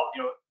as well.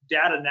 You know,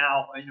 data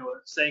now, you know,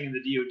 saying in the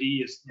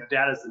DoD is, you know,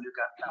 data is the new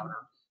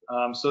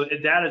gunpowder. So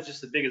data is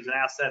just as big as an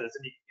asset as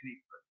any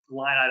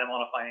line item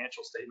on a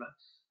financial statement.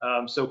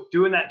 So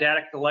doing that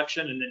data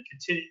collection and then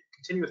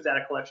continuous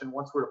data collection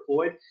once we're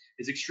deployed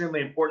is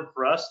extremely important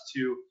for us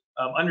to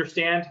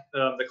understand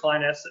the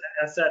client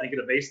asset and get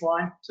a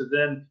baseline to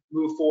then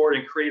move forward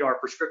and create our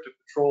prescriptive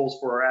patrols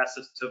for our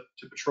assets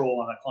to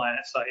patrol on a client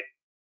site.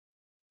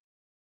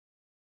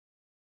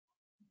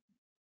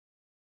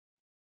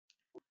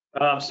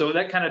 So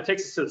that kind of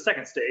takes us to the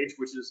second stage,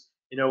 which is,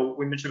 you know,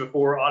 we mentioned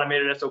before,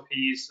 automated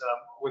SOPs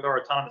with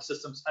our autonomous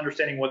systems,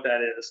 understanding what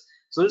that is.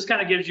 So this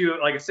kind of gives you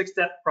like a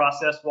 6-step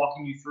process,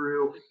 walking you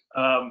through,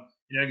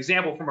 you know, an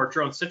example from our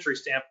drone Sentry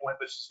standpoint,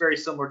 which is very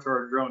similar to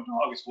our drone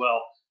Dog as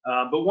well.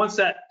 But once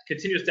that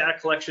continuous data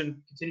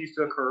collection continues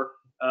to occur,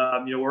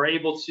 you know, we're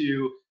able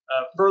to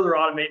further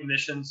automate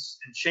missions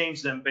and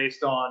change them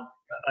based on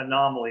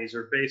anomalies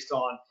or based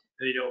on,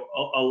 you know,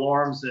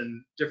 alarms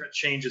and different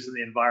changes in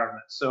the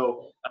environment.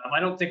 So I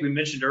don't think we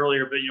mentioned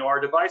earlier, but, you know,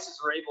 our devices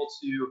are able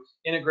to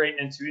integrate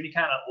into any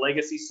kind of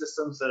legacy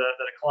systems that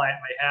a client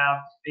may have,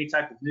 any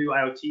type of new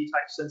IoT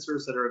type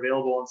sensors that are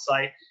available on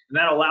site, and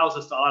that allows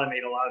us to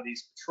automate a lot of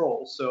these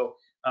patrols. So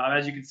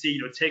as you can see,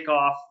 you know,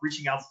 takeoff,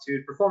 reaching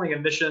altitude, performing a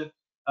mission.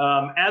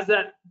 As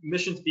that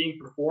mission's being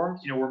performed,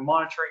 you know, we're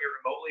monitoring it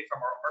remotely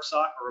from our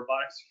RSOC, or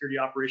Robotics Security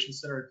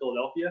Operations Center in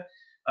Philadelphia.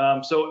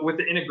 So with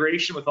the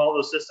integration with all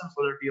those systems,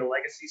 whether it be a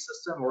legacy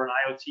system or an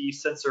IoT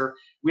sensor,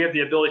 we have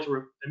the ability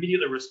to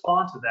immediately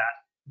respond to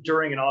that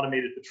during an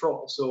automated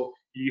patrol. So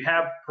you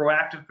have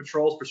proactive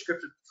patrols,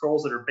 prescriptive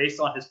patrols that are based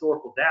on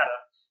historical data.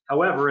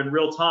 However, in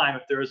real time,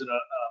 if there is an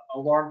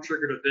alarm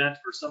triggered event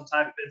or some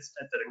type of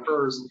incident that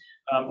occurs,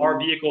 our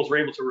vehicles are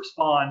able to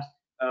respond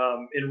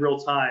in real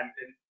time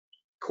and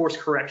course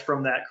correct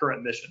from that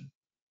current mission.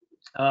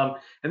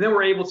 And then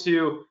we're able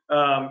to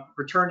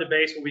return to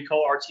base, what we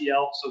call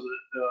RTL. So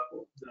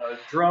the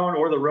drone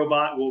or the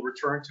robot will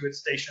return to its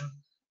station.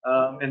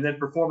 and then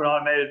perform an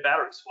automated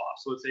battery swap.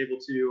 So it's able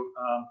to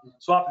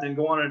swap and then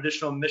go on an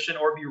additional mission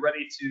or be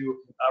ready to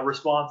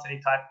respond to any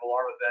type of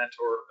alarm event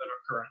or an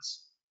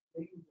occurrence.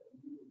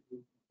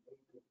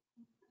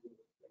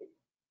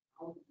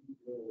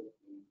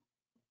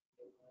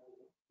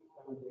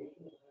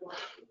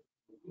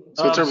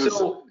 So in terms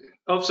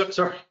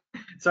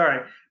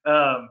sorry.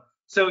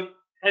 So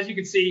as you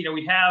can see,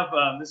 we have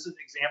this is an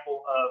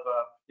example of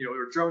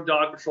a drone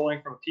dog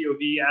patrolling from a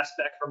POV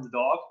aspect from the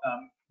dog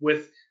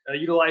with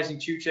utilizing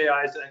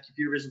ChuchAI's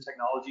computer vision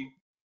technology.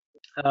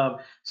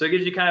 So it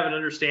gives you kind of an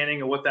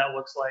understanding of what that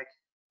looks like.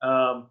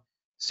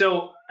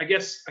 So I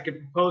guess I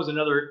could pose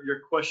your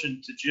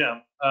question to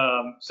Jim.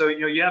 So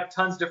you have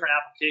tons of different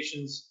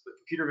applications with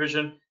computer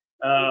vision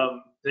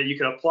that you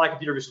can apply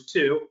computer vision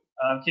to.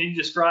 Can you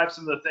describe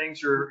some of the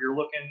things you're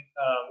looking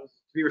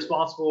to be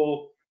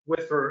responsible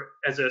with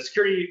as a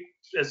security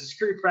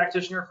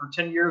practitioner for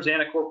 10 years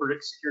and a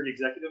corporate security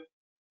executive?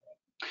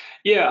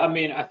 Yeah, I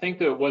mean, I think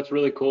that what's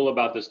really cool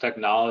about this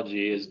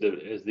technology is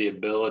the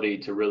ability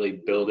to really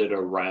build it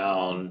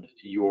around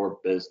your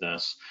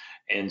business.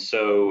 And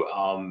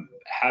so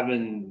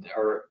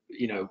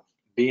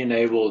being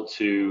able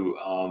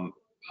to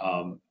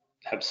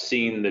have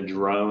seen the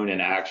drone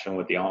in action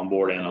with the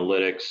onboard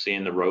analytics,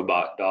 seeing the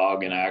robot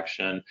dog in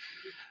action.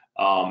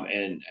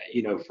 And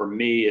for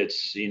me,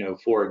 it's,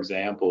 for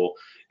example,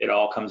 it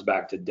all comes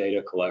back to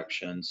data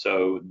collection.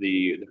 So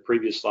the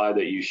previous slide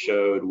that you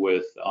showed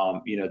with,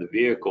 the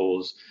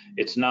vehicles,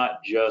 it's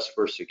not just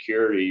for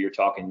security. You're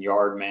talking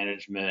yard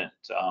management,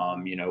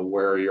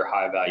 where are your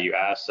high value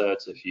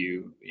assets if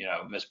you,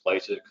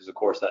 misplace it, because of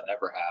course that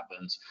never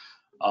happens.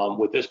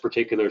 With this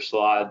particular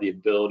slide, the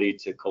ability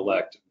to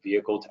collect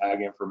vehicle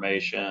tag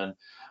information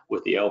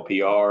with the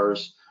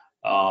LPRs,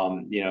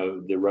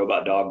 the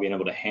robot dog being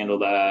able to handle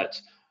that,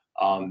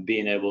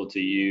 being able to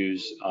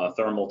use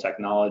thermal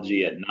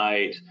technology at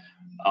night.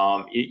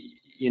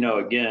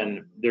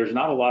 Again, there's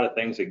not a lot of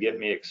things that get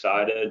me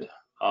excited,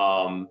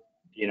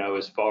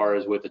 as far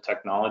as with the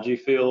technology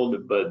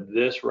field, but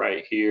this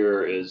right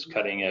here is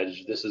cutting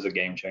edge. This is a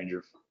game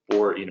changer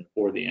for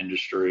the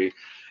industry.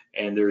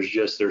 And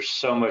there's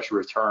so much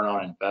return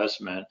on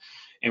investment.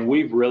 And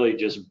we've really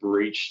just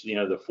breached,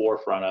 the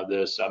forefront of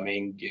this. I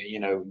mean,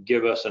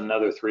 give us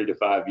another 3 to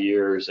 5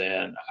 years,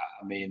 and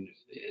I mean,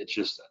 it's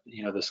just,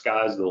 the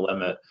sky's the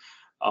limit.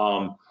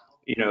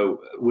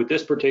 With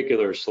this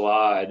particular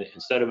slide,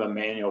 instead of a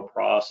manual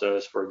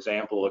process, for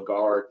example, a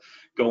guard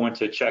going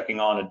to checking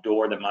on a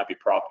door that might be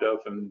propped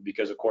open,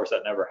 because of course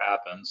that never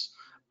happens.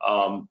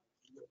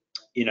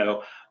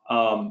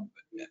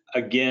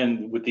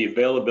 Again, with the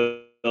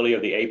availability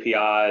of the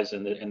APIs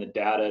and the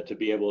data to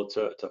be able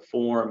to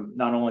form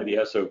not only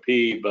the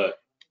SOP, but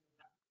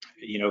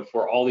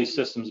for all these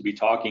systems to be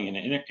talking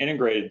and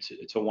integrated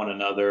to one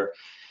another,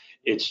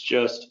 it's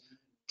just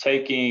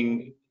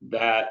taking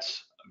that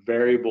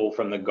variable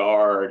from the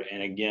guard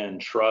and again,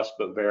 trust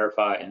but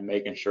verify and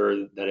making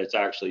sure that it's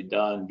actually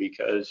done.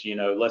 Because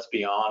let's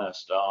be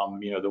honest,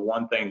 the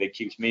one thing that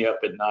keeps me up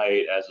at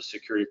night as a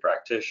security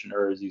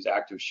practitioner is these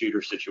active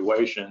shooter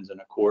situations. And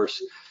of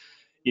course,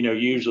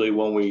 usually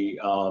when we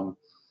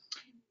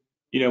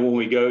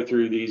go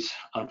through these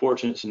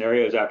unfortunate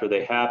scenarios after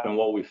they happen,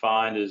 what we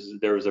find is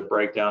there was a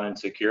breakdown in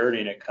security,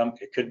 and it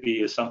could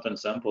be something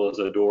simple as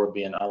a door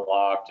being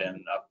unlocked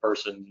and a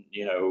person,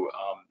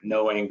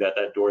 knowing that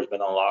door has been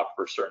unlocked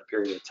for a certain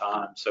period of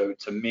time. So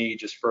to me,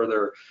 just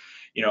further,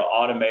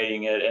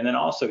 automating it, and then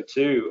also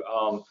too,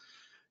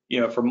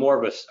 from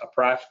more of a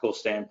practical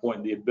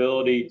standpoint, the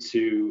ability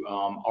to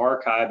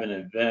archive an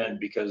event,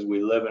 because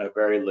we live in a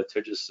very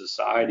litigious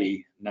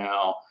society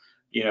now,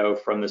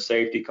 from the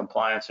safety,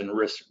 compliance, and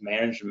risk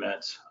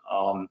management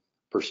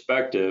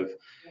perspective,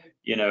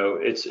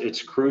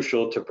 it's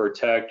crucial to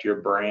protect your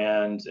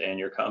brand and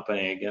your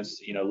company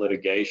against,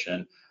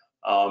 litigation.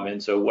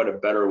 And so what a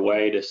better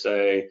way to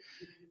say,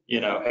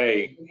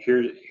 hey,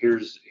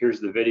 here's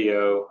the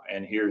video,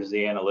 and here's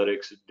the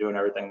analytics doing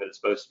everything that it's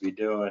supposed to be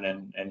doing,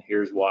 and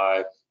here's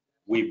why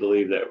we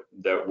believe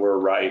that we're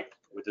right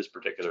with this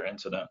particular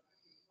incident.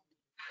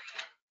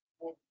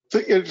 So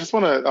I just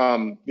want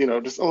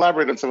to, just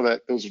elaborate on some of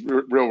those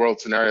real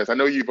world scenarios. I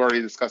know you've already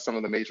discussed some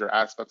of the major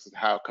aspects of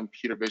how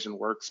computer vision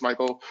works,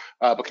 Michael,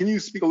 but can you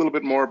speak a little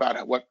bit more about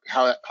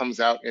how that comes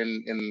out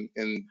in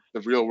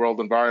the real world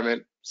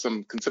environment?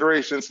 Some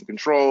considerations, some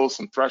controls,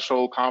 some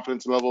threshold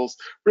confidence levels.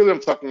 Really,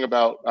 I'm talking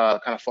about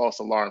kind of false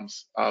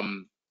alarms.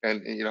 And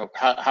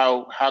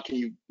how can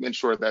you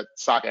ensure that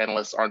SOC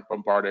analysts aren't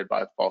bombarded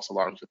by false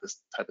alarms with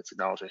this type of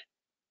technology?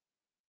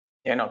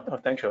 Yeah, no,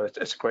 thanks, Joe.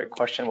 It's a great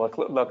question. Look,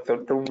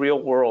 the real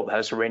world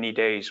has rainy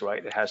days,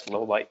 right? It has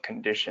low light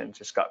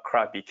conditions. It's got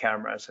crappy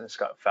cameras, and it's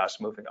got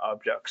fast moving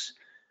objects,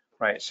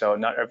 right? So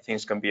not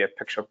everything's going to be a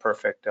picture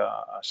perfect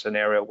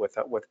scenario with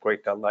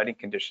great lighting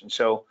conditions.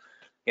 So,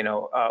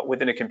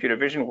 within the computer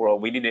vision world,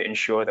 we need to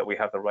ensure that we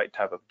have the right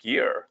type of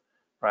gear,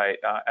 right?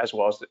 As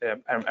well as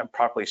and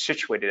properly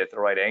situated at the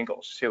right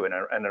angles too, and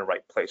in the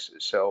right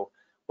places. So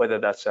whether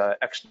that's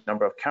X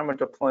number of camera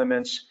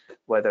deployments,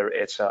 whether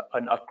it's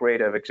an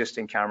upgrade of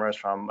existing cameras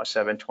from a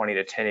 720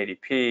 to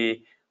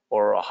 1080p,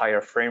 or a higher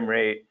frame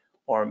rate,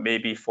 or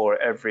maybe for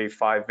every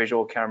 5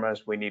 visual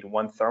cameras, we need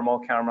 1 thermal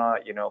camera,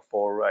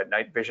 for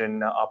night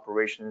vision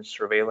operations,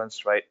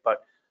 surveillance, right?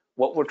 But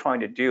what we're trying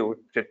to do,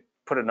 to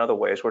put another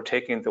way, is we're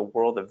taking the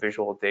world of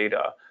visual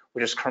data,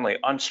 which is currently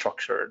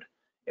unstructured,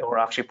 and we're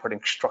actually putting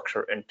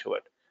structure into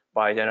it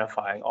by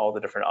identifying all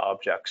the different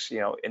objects,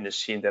 in the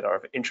scene that are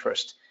of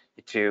interest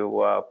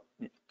to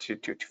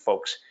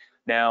folks.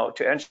 Now,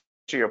 to answer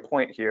your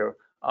point here,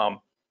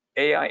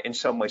 AI in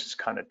some ways is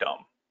kind of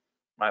dumb,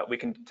 right? We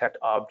can detect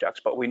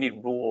objects, but we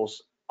need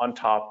rules on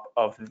top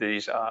of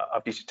these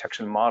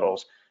detection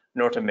models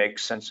in order to make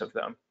sense of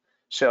them.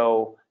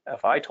 So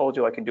if I told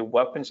you I can do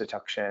weapons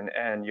detection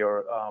and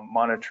you're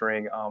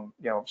monitoring,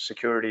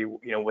 security,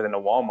 within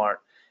a Walmart,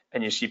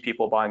 and you see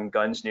people buying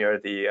guns near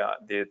the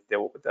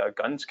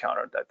guns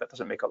counter, that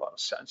doesn't make a lot of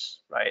sense,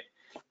 right?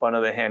 But on the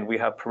other hand, we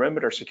have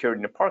perimeter security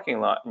in the parking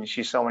lot, and you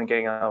see someone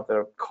getting out of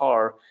their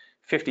car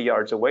 50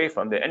 yards away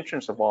from the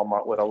entrance of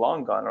Walmart with a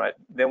long gun, right?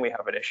 Then we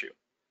have an issue,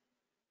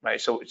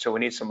 right? So we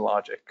need some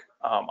logic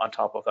on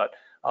top of that.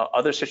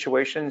 Other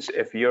situations,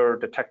 if you're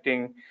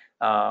detecting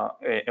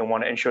and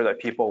want to ensure that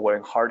people are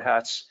wearing hard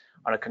hats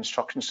on a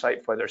construction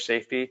site for their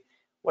safety,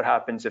 what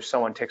happens if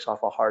someone takes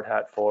off a hard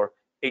hat for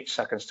 8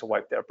 seconds to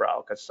wipe their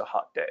brow because it's a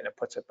hot day and it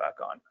puts it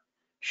back on?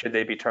 Should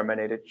they be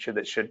terminated?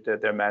 Should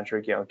their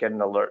manager, get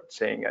an alert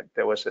saying that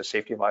there was a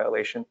safety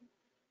violation,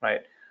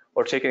 right?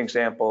 Or take an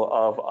example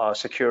of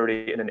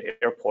security in an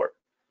airport,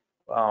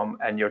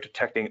 and you're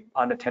detecting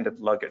unattended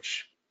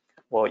luggage.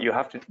 Well, you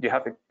have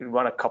to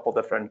run a couple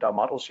different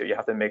models here. You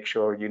have to make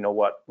sure you know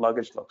what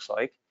luggage looks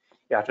like.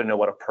 You have to know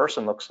what a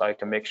person looks like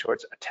to make sure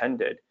it's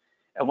attended.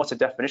 And what's the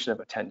definition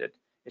of attended?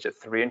 Is it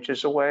 3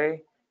 inches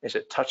away? Is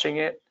it touching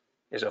it?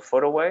 Is it a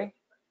foot away?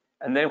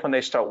 And then when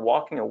they start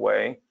walking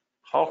away,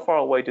 how far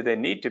away do they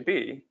need to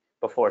be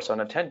before it's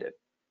unattended?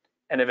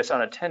 And if it's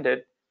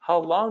unattended, how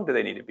long do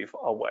they need to be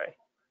away,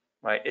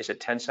 right? Is it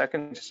 10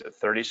 seconds? Is it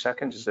 30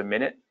 seconds? Is it a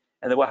minute?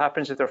 And then what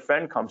happens if their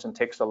friend comes and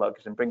takes the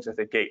luggage and brings it to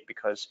the gate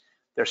because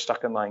they're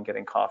stuck in line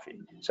getting coffee?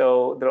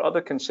 So there are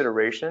other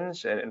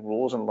considerations and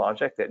rules and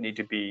logic that need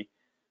to be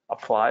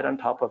applied on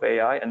top of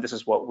AI, and this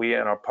is what we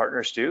and our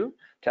partners do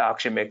to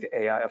actually make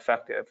the AI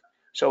effective.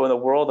 So in the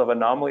world of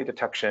anomaly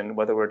detection,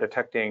 whether we're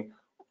detecting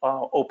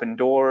open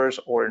doors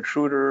or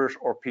intruders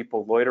or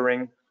people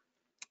loitering,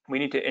 we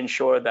need to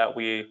ensure that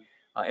we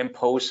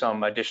impose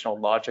some additional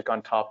logic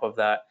on top of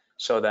that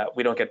so that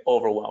we don't get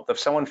overwhelmed. If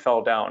someone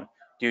fell down,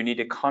 do you need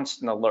a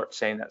constant alert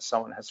saying that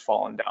someone has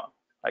fallen down,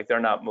 like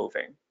they're not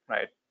moving,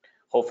 right?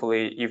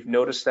 Hopefully you've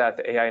noticed that,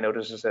 the AI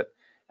notices it,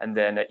 and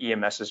then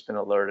EMS has been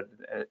alerted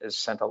and is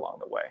sent along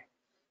the way,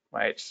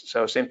 right?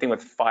 So same thing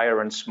with fire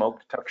and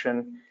smoke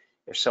detection.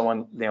 If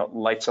someone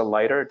lights a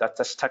lighter,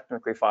 that's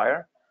technically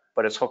fire,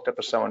 but it's hooked up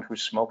to someone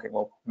who's smoking.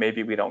 Well,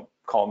 maybe we don't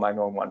call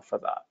 911 for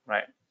that,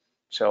 right?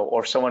 So,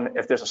 or someone,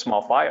 if there's a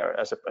small fire,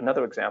 as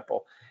another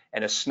example,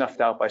 and it's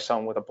snuffed out by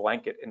someone with a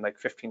blanket in like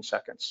 15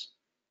 seconds,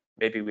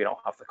 maybe we don't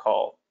have to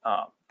call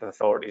the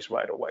authorities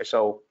right away.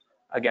 So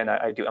again,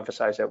 I do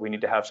emphasize that we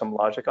need to have some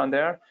logic on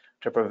there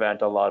to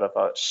prevent a lot of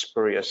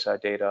spurious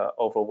data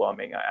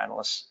overwhelming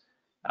analysts.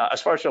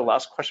 As far as your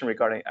last question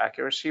regarding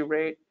accuracy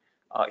rate,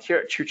 here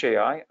at Chuch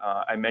AI,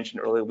 I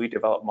mentioned earlier, we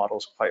develop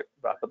models quite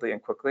rapidly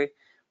and quickly.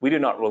 We do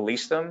not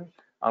release them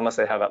unless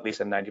they have at least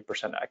a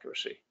 90%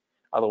 accuracy.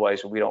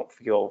 Otherwise, we don't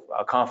feel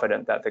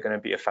confident that they're going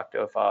to be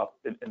effective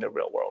in the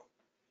real world.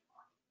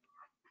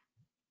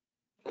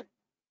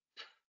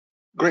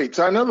 Great.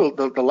 So I know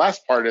the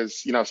last part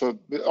is, so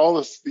all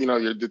this,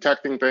 you're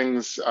detecting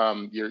things,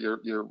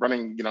 you're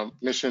running,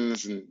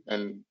 missions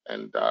and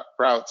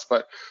routes,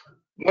 but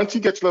once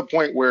you get to the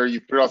point where you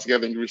put it all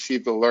together and you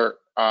receive the alert,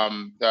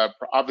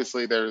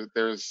 obviously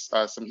there's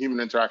some human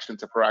interaction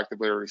to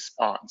proactively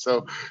respond.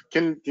 So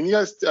can you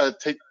guys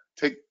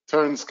take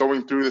turns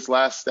going through this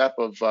last step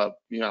of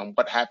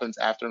what happens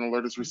after an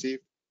alert is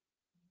received?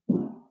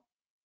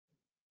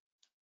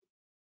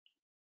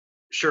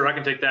 Sure, I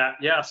can take that.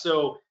 Yeah,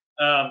 so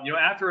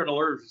after an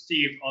alert is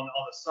received on the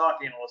SOC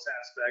analyst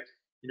aspect,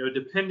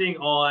 depending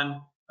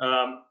on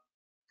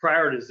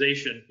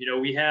prioritization,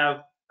 we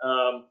have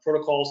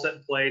protocols set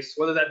in place,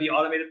 whether that be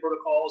automated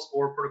protocols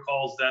or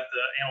protocols that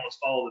the analysts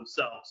follow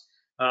themselves.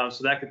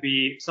 So that could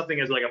be something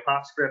as like a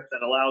pop script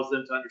that allows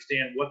them to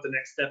understand what the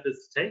next step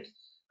is to take.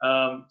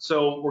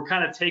 So we're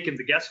kind of taking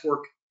the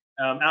guesswork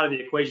out of the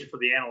equation for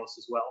the analysts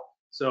as well.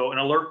 So an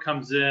alert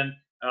comes in,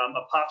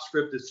 a pop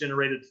script is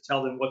generated to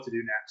tell them what to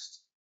do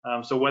next.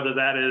 So whether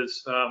that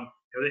is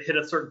they hit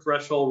a certain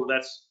threshold where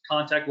that's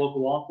contact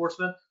local law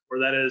enforcement, or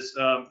that is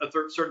a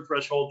certain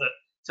threshold that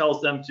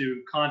tells them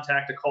to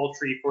contact a call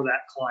tree for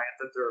that client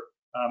that they're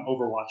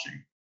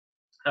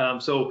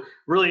overwatching. So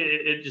really,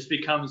 it just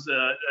becomes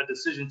a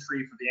decision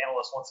tree for the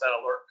analyst once that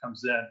alert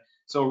comes in.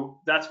 So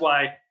that's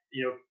why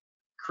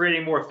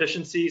creating more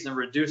efficiencies and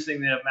reducing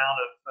the amount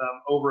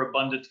of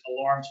overabundant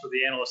alarms for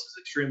the analyst is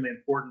extremely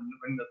important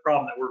in the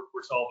problem that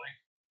we're solving.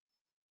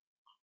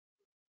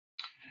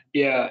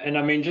 Yeah, and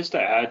I mean, just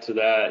to add to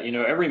that,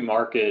 every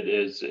market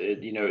is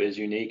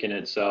unique in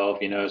itself,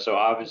 so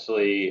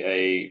obviously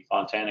a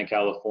Fontana,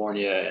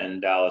 California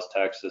and Dallas,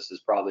 Texas is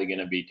probably going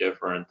to be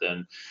different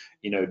than,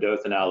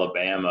 Dothan,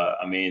 Alabama.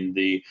 I mean,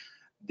 the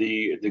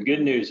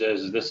good news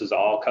is this is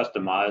all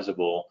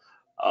customizable.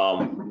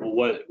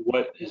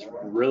 What is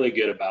really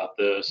good about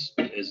this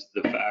is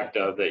the fact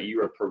of that you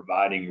are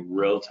providing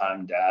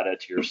real-time data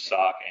to your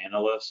SOC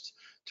analysts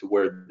to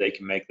where they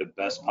can make the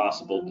best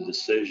possible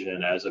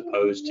decision, as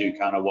opposed to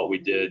kind of what we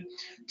did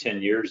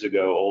 10 years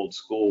ago. Old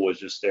school was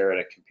just stare at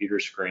a computer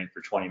screen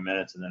for 20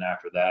 minutes, and then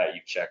after that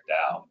you checked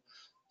out.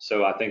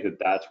 So I think that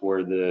that's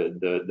where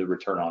the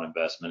return on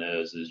investment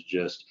is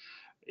just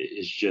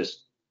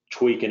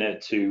tweaking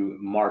it to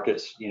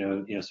markets,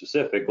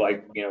 specific.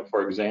 Like,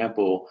 for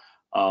example,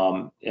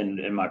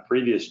 in my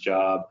previous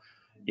job,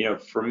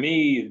 for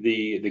me,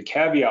 the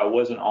caveat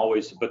wasn't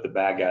always to put the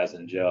bad guys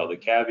in jail. The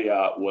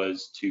caveat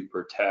was to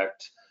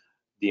protect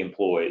the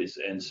employees.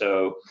 And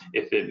so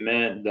if it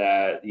meant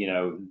that,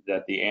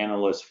 that the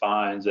analyst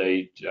finds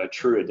a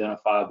true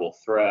identifiable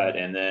threat,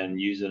 and then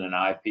using an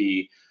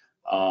IP,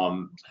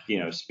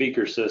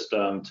 speaker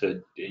system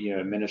to,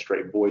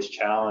 administrate voice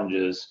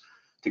challenges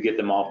to get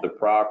them off the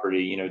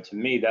property, to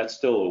me, that's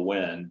still a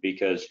win,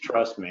 because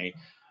trust me,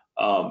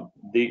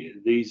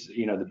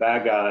 the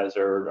bad guys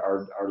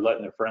are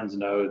letting their friends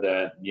know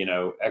that,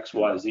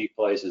 XYZ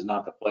place is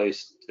not the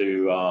place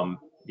to,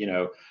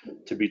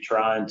 to be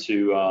trying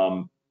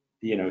to,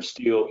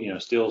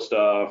 steal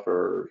stuff,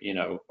 or,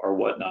 or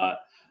whatnot.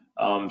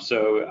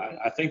 So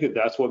I think that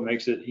that's what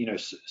makes it,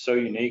 so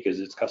unique, is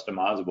it's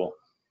customizable.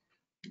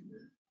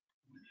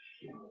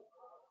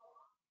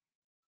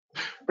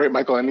 Great,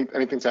 Michael.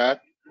 Anything to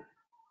add?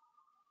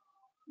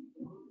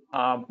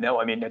 No,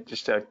 I mean,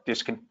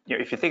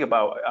 if you think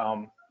about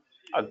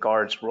a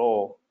guard's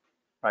role,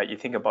 right? You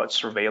think about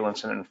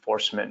surveillance and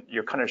enforcement.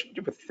 You're kind of,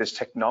 with this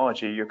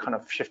technology, you're kind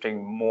of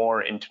shifting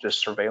more into the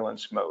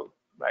surveillance mode,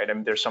 right? I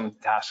mean, there's some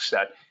tasks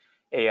that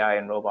AI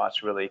and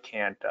robots really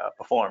can't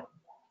perform,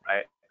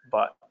 right?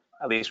 But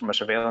at least from a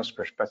surveillance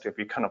perspective,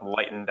 you kind of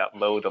lightened that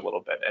load a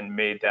little bit and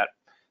made that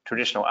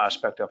traditional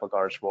aspect of a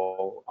guard's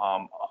role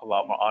a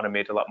lot more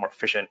automated, a lot more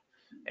efficient,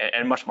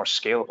 and much more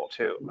scalable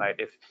too, right?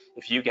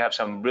 If you have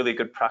some really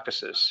good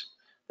practices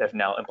that have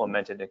now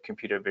implemented in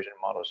computer vision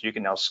models, you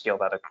can now scale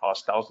that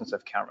across thousands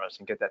of cameras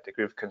and get that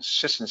degree of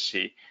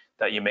consistency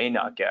that you may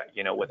not get,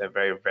 with a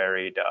very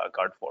varied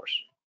guard force.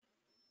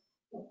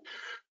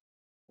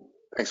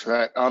 Thanks for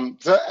that.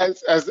 So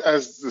as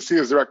the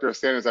CEO's director of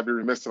standards, I'd be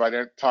remiss if I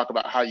didn't talk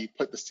about how you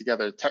put this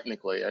together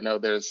technically. I know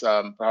there's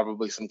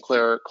probably some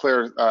clear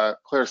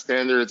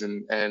standards,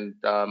 and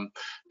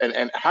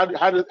how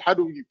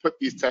do you put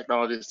these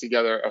technologies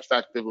together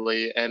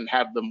effectively and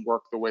have them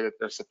work the way that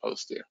they're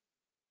supposed to?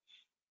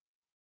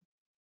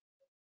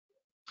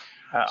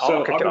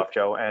 I'll kick it off,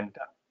 Joe, and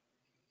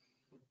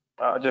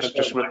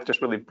just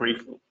really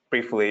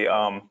briefly.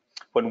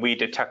 When we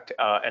detect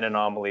an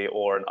anomaly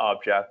or an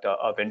object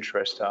of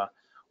interest,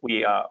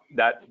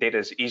 that data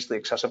is easily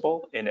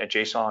accessible in a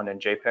JSON and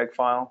JPEG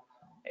file,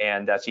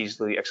 and that's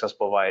easily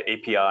accessible via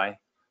API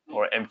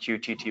or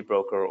MQTT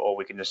broker, or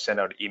we can just send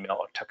out an email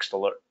or text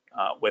alert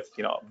with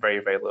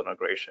very little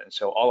integration.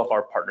 So all of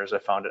our partners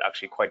have found it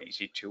actually quite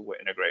easy to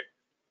integrate.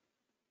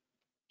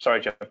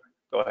 Sorry, Jim,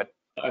 go ahead.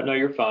 No,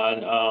 you're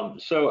fine.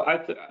 So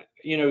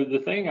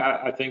the thing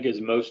I think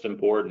is most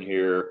important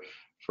here,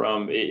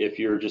 from if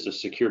you're just a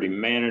security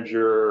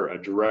manager,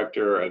 a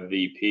director, a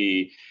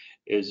VP,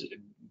 is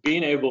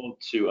being able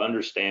to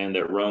understand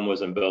that Rome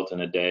wasn't built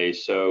in a day.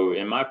 So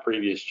in my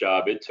previous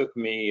job, it took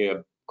me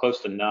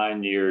close to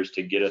 9 years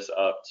to get us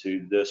up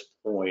to this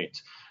point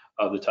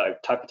of the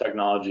type of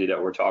technology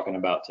that we're talking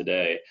about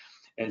today.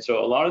 And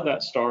so a lot of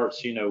that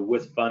starts,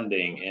 with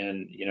funding,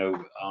 and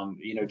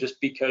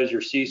just because your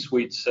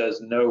C-suite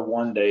says no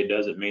one day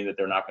doesn't mean that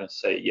they're not going to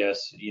say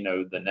yes,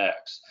 the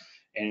next.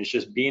 And it's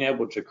just being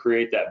able to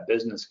create that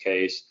business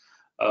case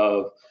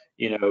of,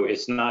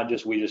 it's not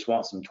just we just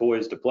want some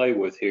toys to play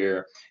with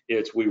here.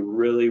 It's we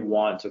really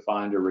want to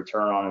find a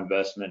return on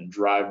investment,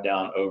 drive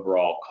down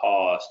overall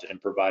cost,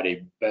 and provide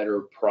a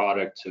better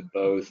product to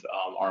both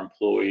our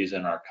employees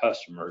and our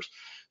customers.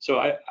 So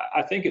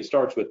I think it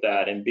starts with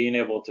that, and being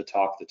able to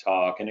talk the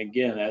talk. And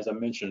again, as I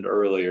mentioned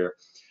earlier,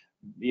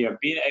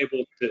 being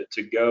able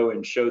to go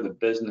and show the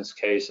business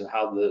case and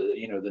how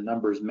the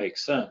numbers make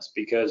sense.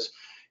 Because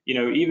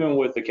even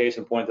with the case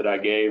in point that I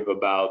gave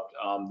about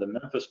the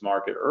Memphis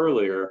market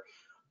earlier,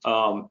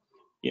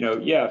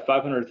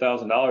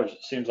 $500,000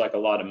 seems like a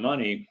lot of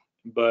money,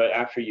 but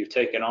after you've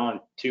taken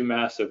on 2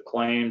 massive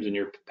claims and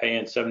you're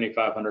paying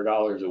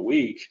 $7,500 a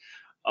week,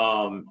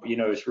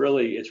 it's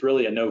really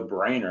a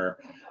no-brainer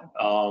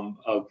of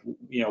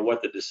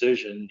what the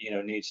decision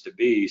needs to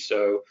be.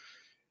 So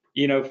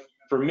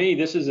for me,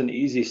 this is an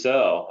easy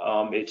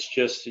sell. It's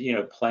just,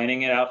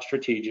 planning it out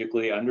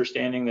strategically,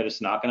 understanding that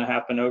it's not going to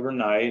happen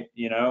overnight,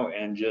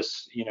 and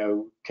just,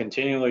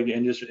 continually,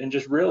 and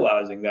just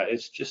realizing that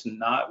it's just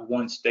not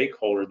one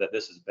stakeholder that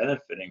this is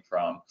benefiting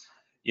from.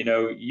 You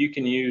know, you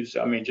can use,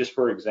 I mean, just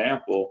for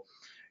example,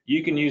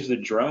 you can use the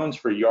drones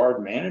for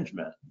yard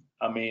management.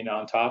 I mean,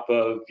 on top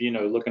of, you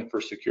know, looking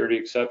for security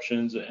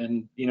exceptions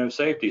and, you know,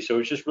 safety. So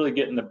it's just really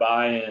getting the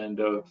buy-in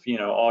of, you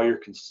know, all your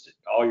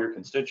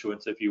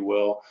constituents, if you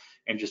will,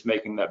 and just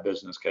making that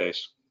business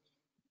case.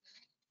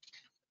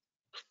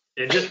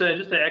 And just to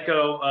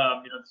echo,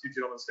 you know, the two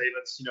gentlemen's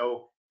statements, you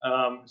know,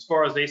 as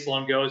far as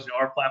Asylon goes, you know,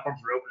 our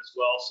platforms are open as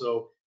well.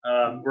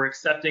 So we're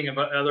accepting of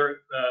other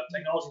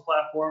technology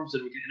platforms,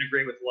 and we can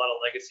integrate with a lot of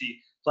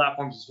legacy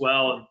platforms as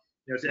well. And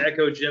you know, to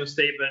echo Jim's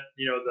statement,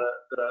 you know,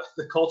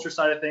 the culture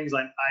side of things,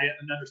 I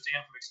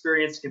understand from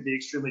experience, can be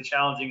extremely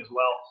challenging as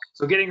well.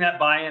 So getting that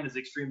buy-in is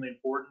extremely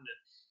important. And,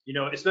 you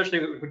know, especially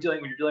when you're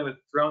dealing with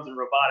drones and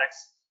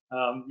robotics,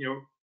 you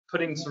know,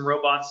 putting some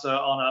robots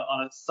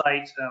on a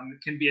site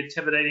can be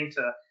intimidating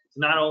to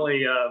not only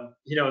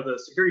you know, the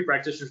security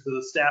practitioners, but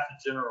the staff in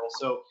general.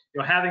 So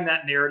you know, having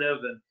that narrative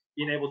and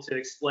being able to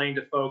explain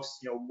to folks,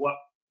 you know,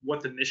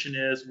 what the mission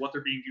is, what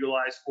they're being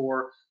utilized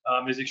for,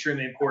 is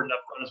extremely important up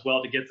front as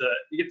well to get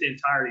the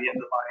entirety of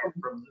the buy-in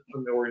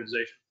from the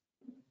organization.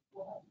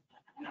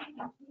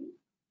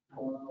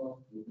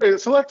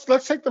 So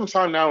let's take some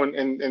time now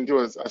and do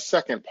a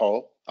second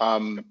poll.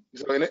 So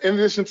in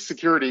addition to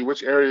security,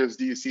 which areas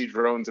do you see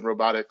drones and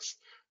robotics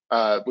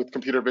with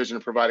computer vision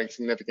providing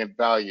significant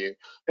value?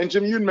 And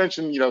Jim, you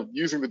mentioned, you know,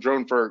 using the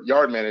drone for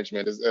yard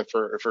management as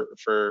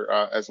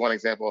as one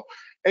example.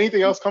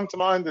 Anything else come to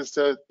mind as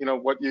to, you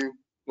know,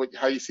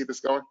 how you see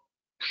this going?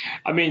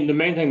 I mean, the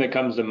main thing that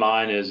comes to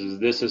mind is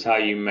this is how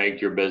you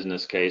make your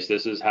business case.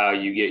 This is how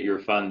you get your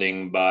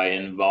funding, by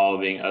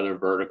involving other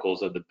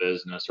verticals of the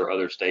business or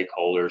other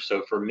stakeholders.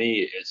 So for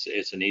me,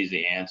 it's an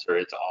easy answer.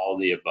 It's all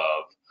the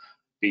above,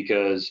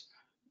 because,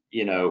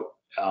 you know,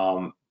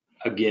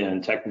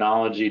 again,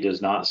 technology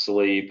does not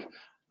sleep.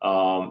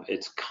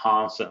 It's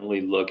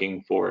constantly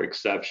looking for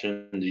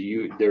exceptions.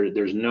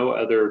 There's no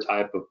other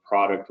type of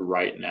product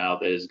right now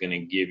that is going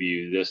to give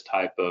you this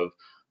type of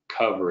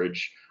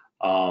coverage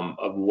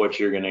of what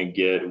you're going to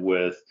get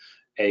with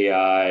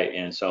AI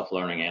and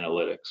self-learning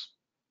analytics.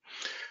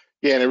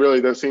 Yeah, and it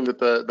really does seem that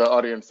the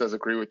audience does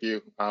agree with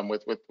you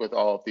with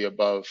all of the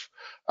above.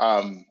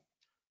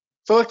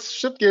 So let's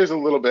shift gears a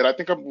little bit. I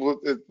think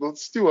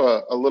let's do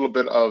a little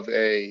bit of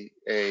a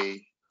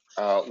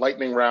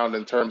lightning round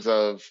in terms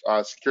of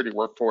security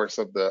workforce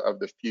of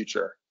the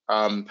future.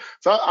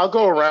 So I'll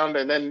go around,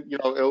 and then, you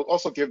know, it'll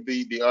also give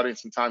the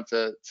audience some time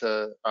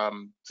to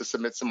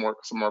submit some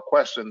more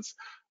questions.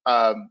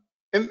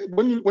 And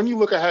when you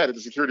look ahead at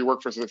the security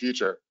workforce of the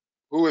future,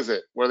 who is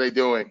it? What are they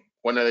doing?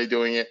 When are they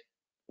doing it?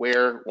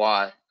 Where?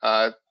 Why?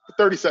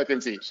 30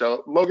 seconds each.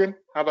 So Logan,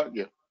 how about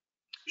you?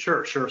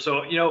 Sure.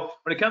 So, you know,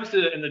 when it comes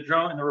to in the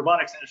drone and the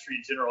robotics industry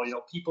in general, you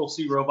know, people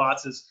see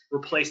robots as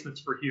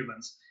replacements for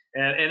humans.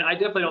 And I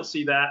definitely don't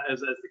see that as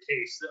the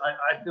case.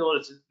 I feel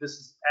this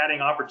is adding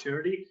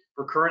opportunity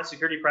for current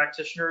security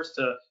practitioners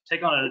to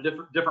take on a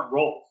different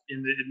role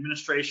in the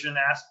administration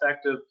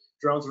aspect of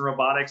drones and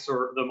robotics,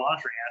 or the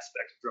monitoring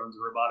aspect of drones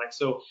and robotics.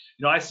 So,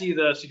 you know, I see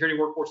the security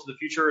workforce of the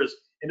future as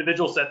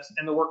individuals that's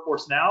in the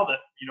workforce now that,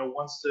 you know,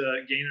 wants to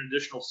gain an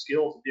additional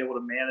skill to be able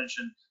to manage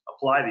and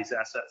apply these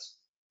assets.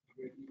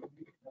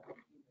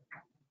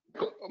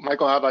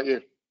 Michael, how about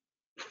you?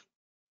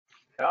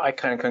 I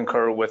kind of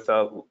concur with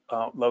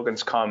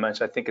Logan's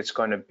comments. I think it's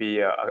going to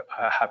be a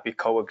happy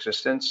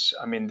coexistence.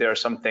 I mean, there are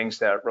some things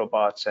that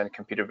robots and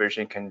computer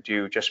vision can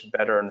do just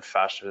better and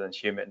faster than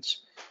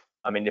humans.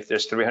 I mean, if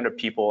there's 300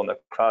 people in the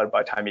crowd,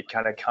 by the time you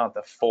kind of count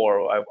the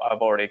four, I've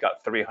already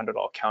got 300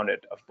 all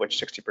counted, of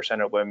which 60%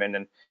 are women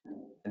and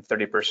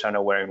 30%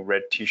 are wearing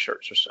red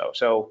t-shirts or so.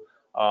 So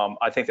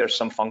I think there's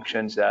some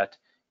functions that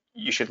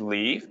you should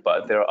leave,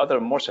 but there are other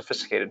more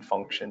sophisticated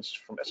functions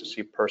from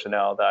SOC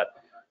personnel that,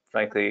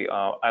 frankly,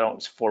 I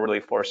don't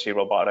really foresee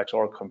robotics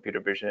or computer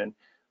vision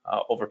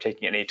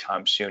overtaking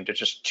anytime soon. They're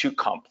just too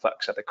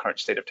complex at the current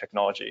state of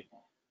technology.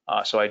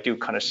 So I do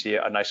kind of see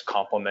a nice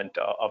complement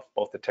of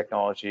both the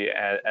technology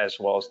as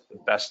well as the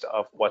best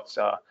of what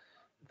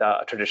the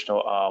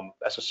traditional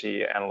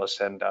SOC analysts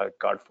and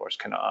guard force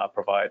can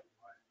provide.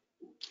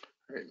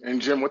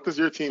 And Jim, what does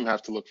your team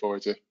have to look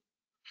forward to?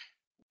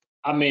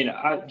 I mean,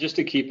 just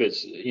to keep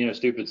it, you know,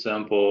 stupid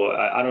simple,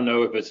 I don't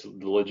know if it's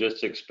the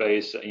logistics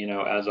space, you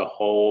know, as a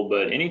whole,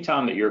 but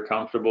anytime that you're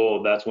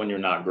comfortable, that's when you're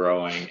not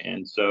growing.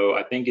 And so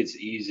I think it's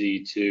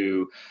easy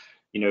to,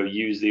 you know,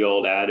 use the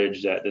old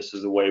adage that this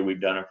is the way we've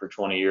done it for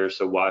 20 years,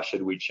 so why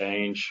should we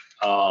change?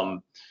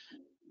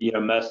 You know,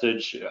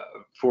 message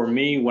for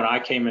me, when I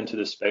came into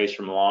the space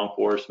from law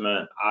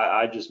enforcement,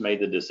 I just made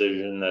the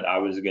decision that I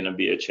was going to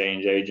be a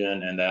change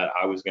agent and that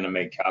I was going to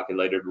make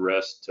calculated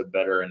risks to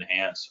better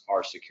enhance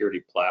our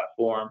security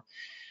platform.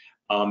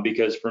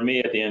 Because for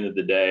me, at the end of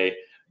the day,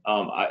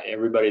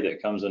 everybody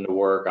that comes into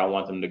work, I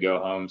want them to go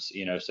home,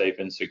 you know, safe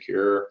and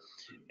secure.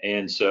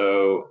 And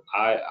so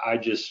I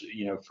just,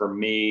 you know, for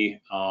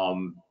me,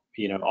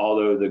 you know,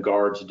 although the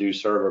guards do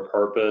serve a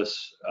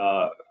purpose,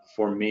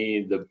 for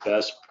me, the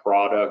best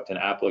product and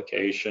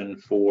application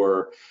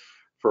for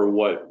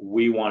what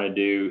we want to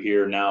do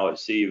here now at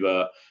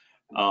SIVA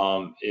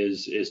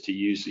is to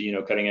use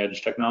cutting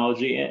edge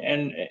technology.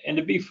 And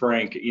to be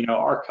frank,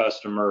 our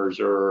customers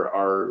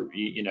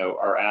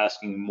are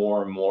asking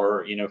more and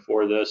more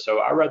for this.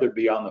 So I'd rather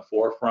be on the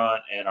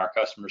forefront and our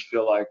customers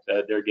feel like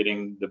that they're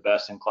getting the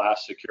best in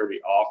class security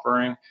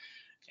offering,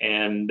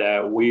 and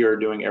that we are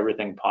doing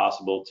everything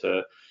possible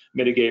to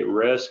mitigate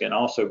risk and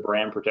also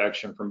brand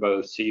protection from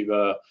both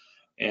SIVA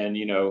and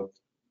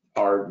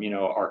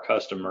our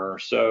customer.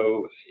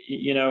 So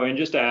and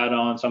just to add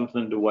on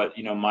something to what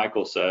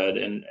Michael said,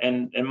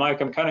 and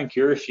Mike, I'm kind of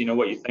curious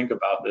what you think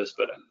about this,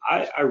 but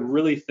I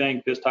really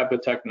think this type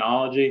of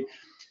technology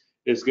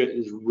is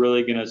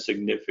really going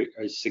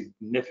to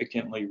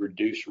significantly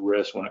reduce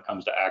risk when it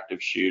comes to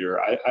active shooter.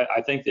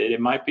 I think that it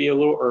might be a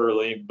little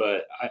early,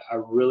 but I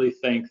really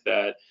think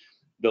that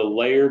the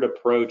layered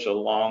approach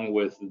along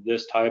with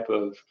this type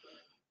of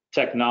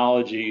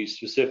technology,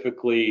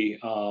 specifically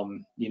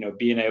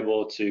being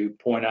able to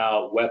point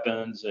out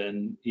weapons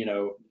and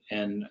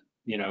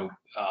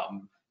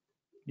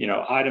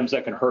items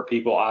that can hurt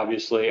people,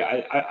 obviously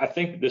I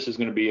think this is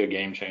going to be a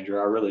game changer.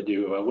 I really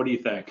do. What do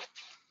you think?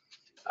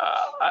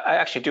 I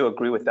actually do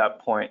agree with that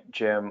point,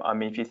 Jim. I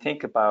mean, if you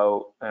think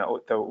about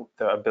the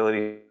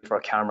ability for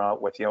a camera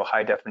with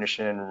high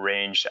definition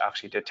range to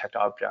actually detect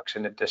objects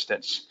in a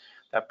distance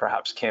that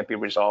perhaps can't be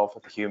resolved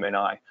with the human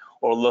eye,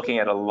 or looking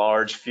at a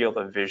large field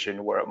of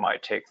vision where it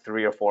might take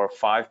 3 or 4 or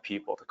 5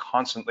 people to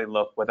constantly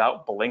look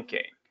without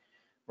blinking,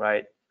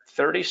 right?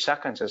 30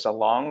 seconds is a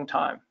long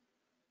time.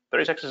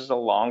 30 seconds is a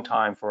long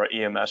time for an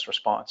EMS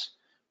response,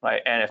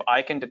 right? And if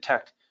I can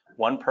detect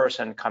one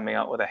person coming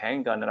out with a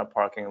handgun in a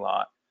parking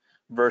lot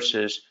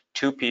versus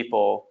 2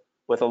 people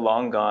with a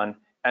long gun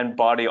and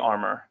body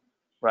armor,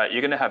 right?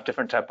 You're going to have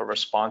different type of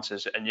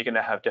responses, and you're going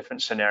to have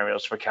different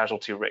scenarios for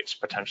casualty rates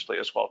potentially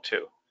as well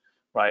too,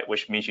 right?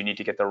 Which means you need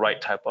to get the right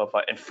type of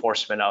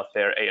enforcement out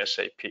there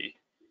ASAP,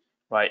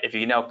 right? If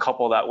you now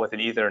couple that with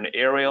either an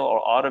aerial or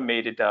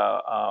automated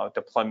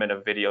deployment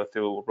of video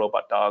through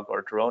robot dog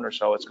or drone or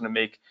so, it's going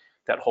to make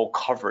that whole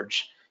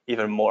coverage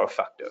even more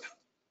effective,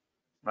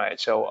 right?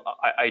 So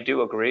I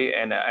do agree,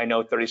 and I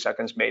know 30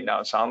 seconds may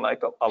not sound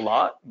like a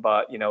lot,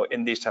 but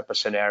in these type of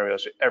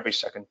scenarios, every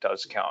second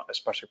does count,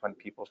 especially when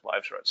people's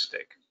lives are at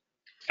stake.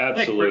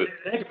 Absolutely.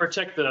 They can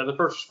protect the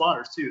first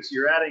responders too. So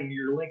you're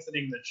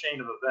lengthening the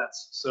chain of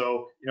events.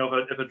 So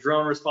if a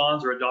drone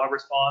responds or a dog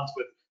responds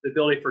with the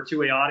ability for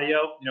two-way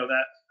audio,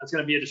 that's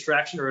going to be a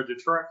distraction or a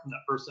deterrent from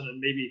that person,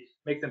 and maybe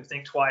make them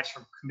think twice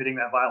from committing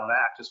that violent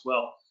act as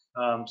well.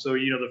 So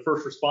the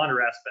first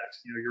responder aspect,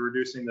 you're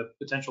reducing the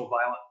potential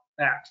violent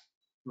act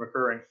from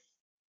occurring.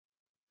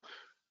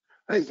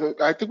 Hey, so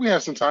I think we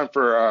have some time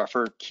for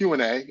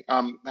Q&A.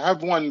 I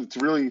have one that's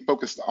really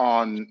focused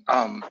on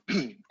on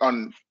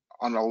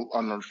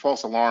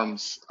false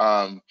alarms.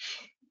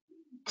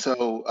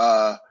 So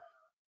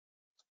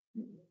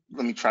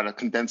let me try to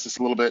condense this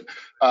a little bit.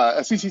 A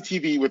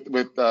CCTV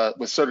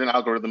with certain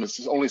algorithms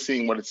is only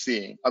seeing what it's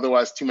seeing.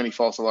 Otherwise, too many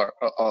false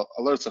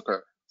alerts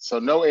occur. So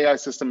no AI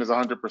system is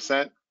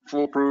 100%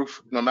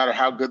 foolproof, no matter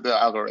how good the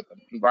algorithm.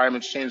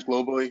 Environments change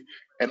globally,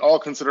 and all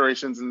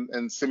considerations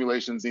and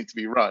simulations need to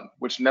be run,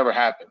 which never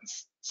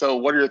happens. So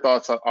what are your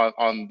thoughts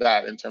on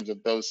that in terms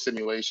of those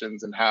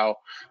simulations and how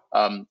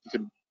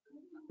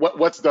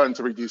what's done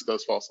to reduce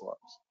those false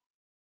alarms?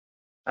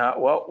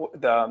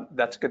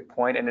 That's a good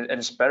point, and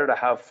it's better to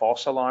have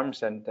false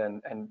alarms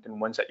than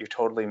ones that you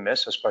totally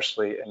miss,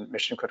 especially in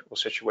mission critical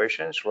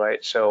situations,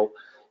 right? So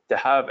to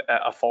have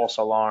a false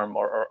alarm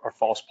or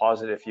false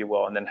positive, if you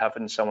will, and then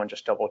having someone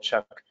just double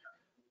check,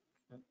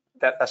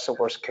 that's the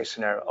worst case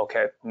scenario.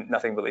 Okay,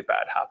 nothing really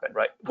bad happened,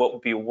 right? What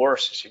would be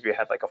worse is if you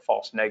had like a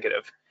false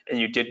negative and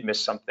you did miss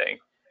something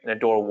and the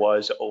door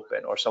was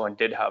open or someone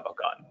did have a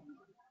gun,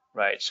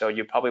 right? So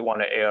you probably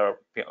want to err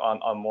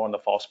on more on the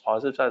false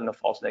positive side than the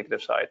false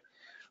negative side.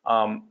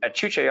 At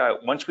Chuch AI,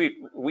 once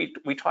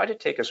we try to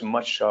take as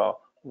much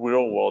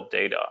real world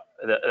data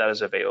that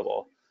is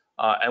available,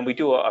 and we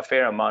do a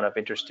fair amount of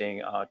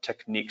interesting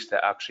techniques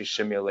that actually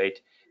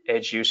simulate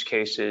edge use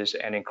cases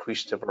and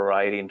increase the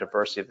variety and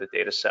diversity of the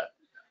data set.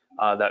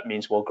 That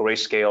means we'll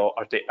grayscale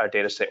our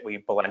data set, we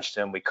blanch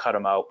them, we cut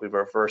them out, we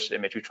reverse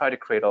image. We try to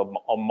create a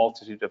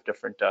multitude of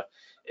different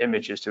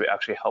images to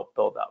actually help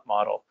build that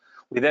model.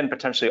 We then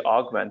potentially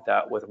augment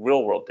that with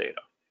real world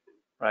data,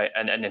 right?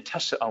 And then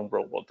test it on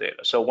real world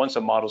data. So once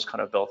the model's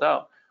kind of built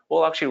out,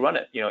 we'll actually run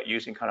it,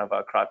 using kind of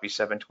a crappy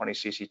 720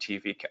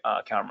 CCTV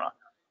camera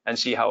and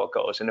see how it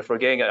goes. And if we're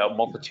getting a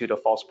multitude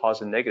of false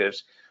positives and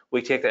negatives,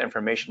 we take that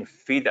information,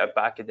 feed that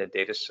back into the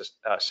data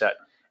set,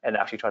 and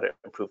actually try to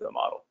improve the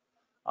model.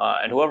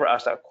 And whoever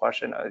asked that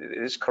question,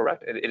 it is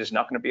correct. It is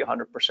not going to be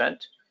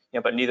 100%,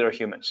 but neither are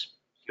humans.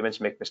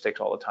 Humans make mistakes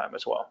all the time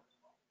as well.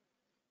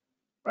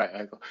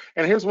 Right,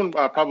 and here's one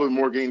probably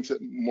more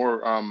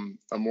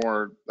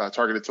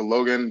targeted to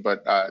Logan,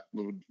 but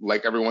would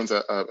like everyone's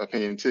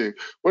opinion too.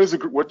 What does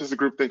the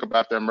group think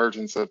about the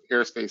emergence of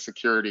airspace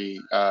security,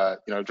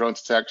 drone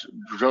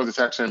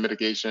detection and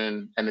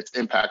mitigation, and its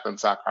impact on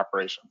SOC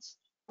operations?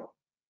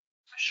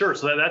 Sure.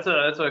 So that's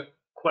a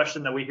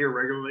question that we hear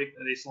regularly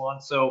at Asylon.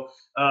 So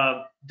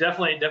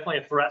definitely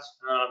a threat.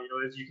 You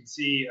know, as you can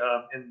see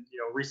in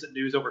recent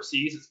news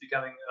overseas, it's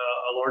becoming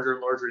a larger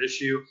and larger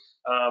issue.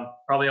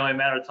 Probably only a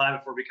matter of time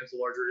before it becomes a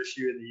larger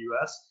issue in the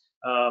U.S.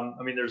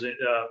 I mean, there's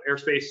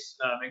airspace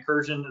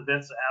incursion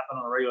events that happen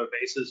on a regular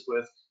basis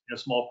with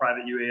small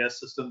private UAS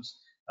systems.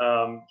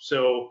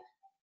 So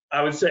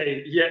I would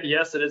say,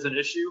 yes, it is an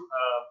issue.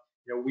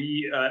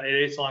 We at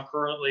Asylon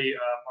currently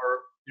are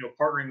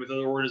partnering with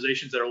other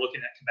organizations that are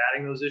looking at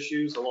combating those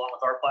issues along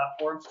with our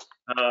platform.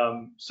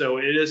 So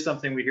it is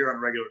something we hear on a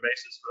regular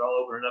basis, but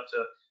I'll open it up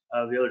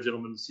to the other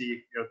gentlemen to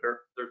see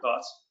their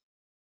thoughts.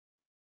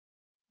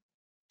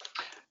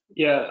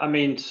 Yeah, I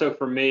mean, so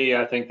for me,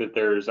 I think that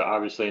there's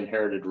obviously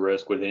inherited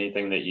risk with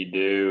anything that you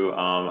do.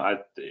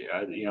 A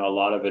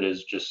lot of it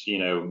is just,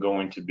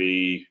 going to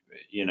be,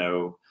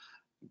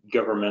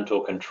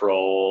 governmental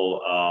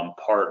control,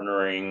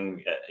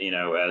 partnering,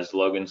 as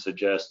Logan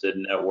suggested,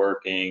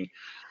 networking,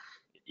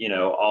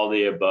 all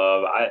the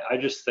above. I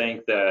just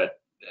think that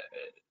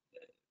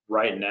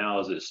right now,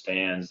 as it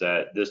stands,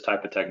 that this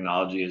type of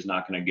technology is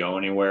not going to go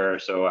anywhere.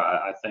 So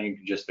I think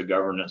just the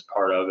governance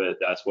part of it,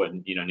 that's what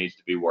needs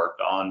to be worked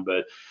on.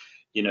 But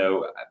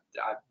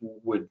I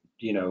would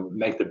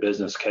make the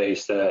business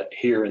case that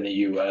here in the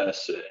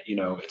U.S.,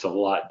 it's a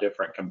lot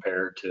different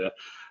compared to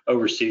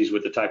overseas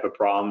with the type of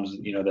problems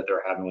that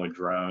they're having with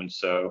drones.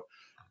 So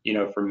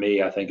for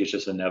me, I think it's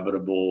just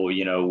inevitable.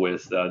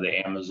 With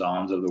the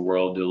Amazons of the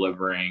world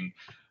delivering.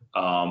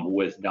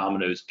 With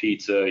Domino's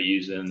Pizza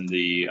using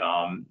the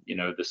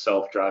the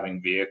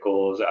self-driving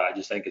vehicles, I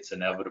just think it's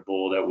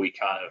inevitable that we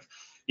kind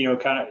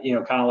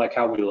of like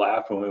how we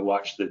laughed when we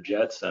watched the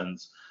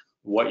Jetsons.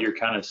 What you're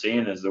kind of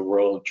seeing is the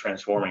world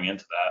transforming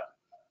into that.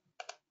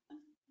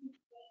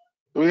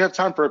 We have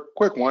time for a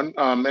quick one,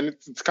 and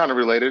it's kind of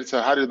related.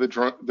 So, how do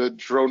the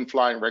drone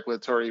flying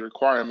regulatory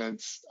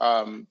requirements,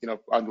 on the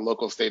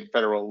local, state, and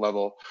federal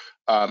level,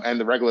 and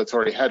the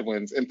regulatory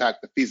headwinds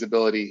impact the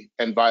feasibility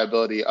and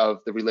viability of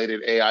the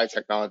related AI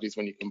technologies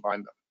when you combine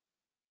them?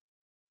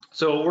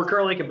 So we're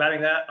currently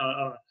combating that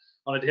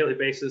on a daily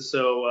basis.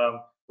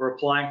 So we're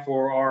applying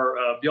for our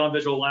beyond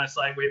visual line of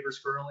sight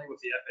waivers currently with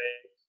the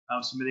FAA.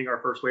 Submitting our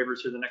first waivers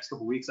here the next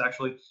couple of weeks,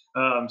 actually.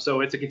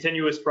 So it's a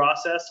continuous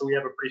process. So we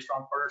have a pretty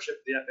strong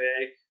partnership with the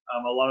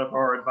FAA. A lot of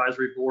our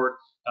advisory board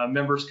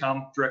members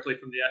come directly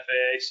from the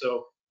FAA.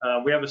 So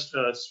we have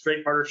a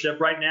straight partnership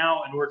right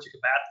now in order to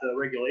combat the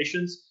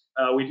regulations.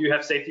 We do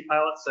have safety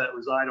pilots that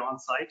reside on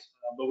site,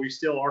 but we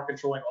still are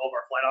controlling all of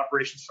our flight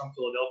operations from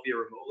Philadelphia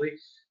remotely.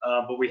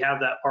 But we have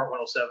that Part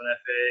 107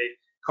 FAA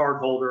card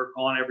holder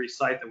on every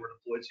site that we're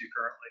deployed to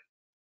currently.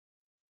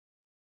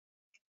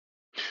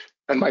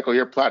 And Michael,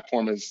 your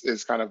platform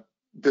is kind of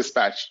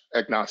dispatch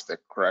agnostic,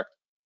 correct?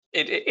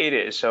 It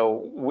is.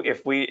 So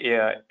if we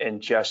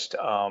ingest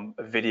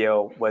a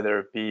video, whether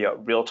it be a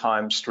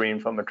real-time stream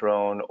from a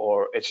drone,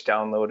 or it's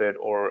downloaded,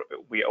 or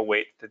we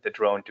await the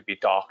drone to be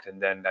docked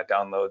and then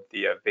download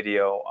the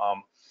video,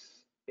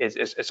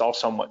 it's all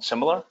somewhat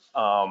similar.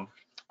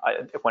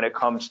 When it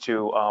comes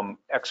to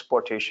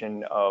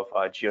exportation of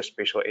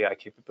geospatial AI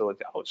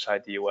capability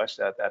outside the US,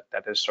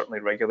 that is certainly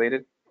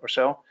regulated or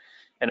so.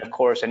 And of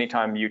course,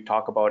 anytime you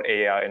talk about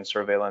AI and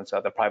surveillance,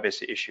 the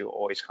privacy issue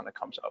always kind of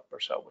comes up or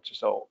so, which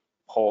is a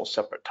whole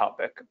separate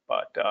topic.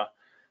 But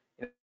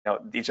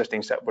these are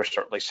things that we're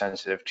certainly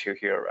sensitive to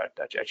here at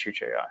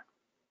Chuch AI.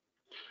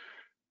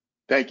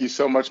 Thank you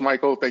so much,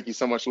 Michael. Thank you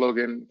so much,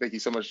 Logan. Thank you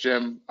so much,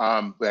 Jim.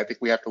 I think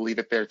we have to leave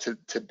it there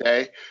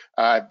today.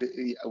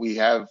 We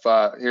have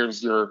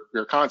here's your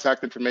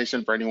contact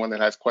information for anyone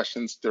that has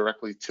questions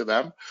directly to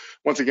them.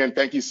 Once again,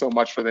 thank you so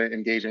much for the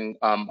engaging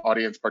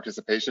audience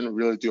participation.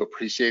 We really do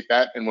appreciate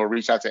that, and we'll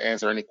reach out to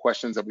answer any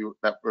questions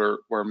that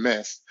were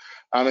missed.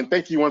 And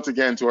thank you once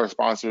again to our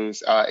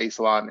sponsors,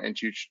 Asylon and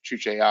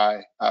Chuch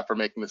AI, for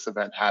making this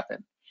event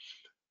happen.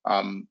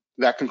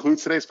 That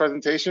concludes today's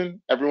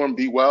presentation. Everyone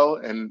be well,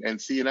 and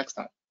see you next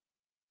time.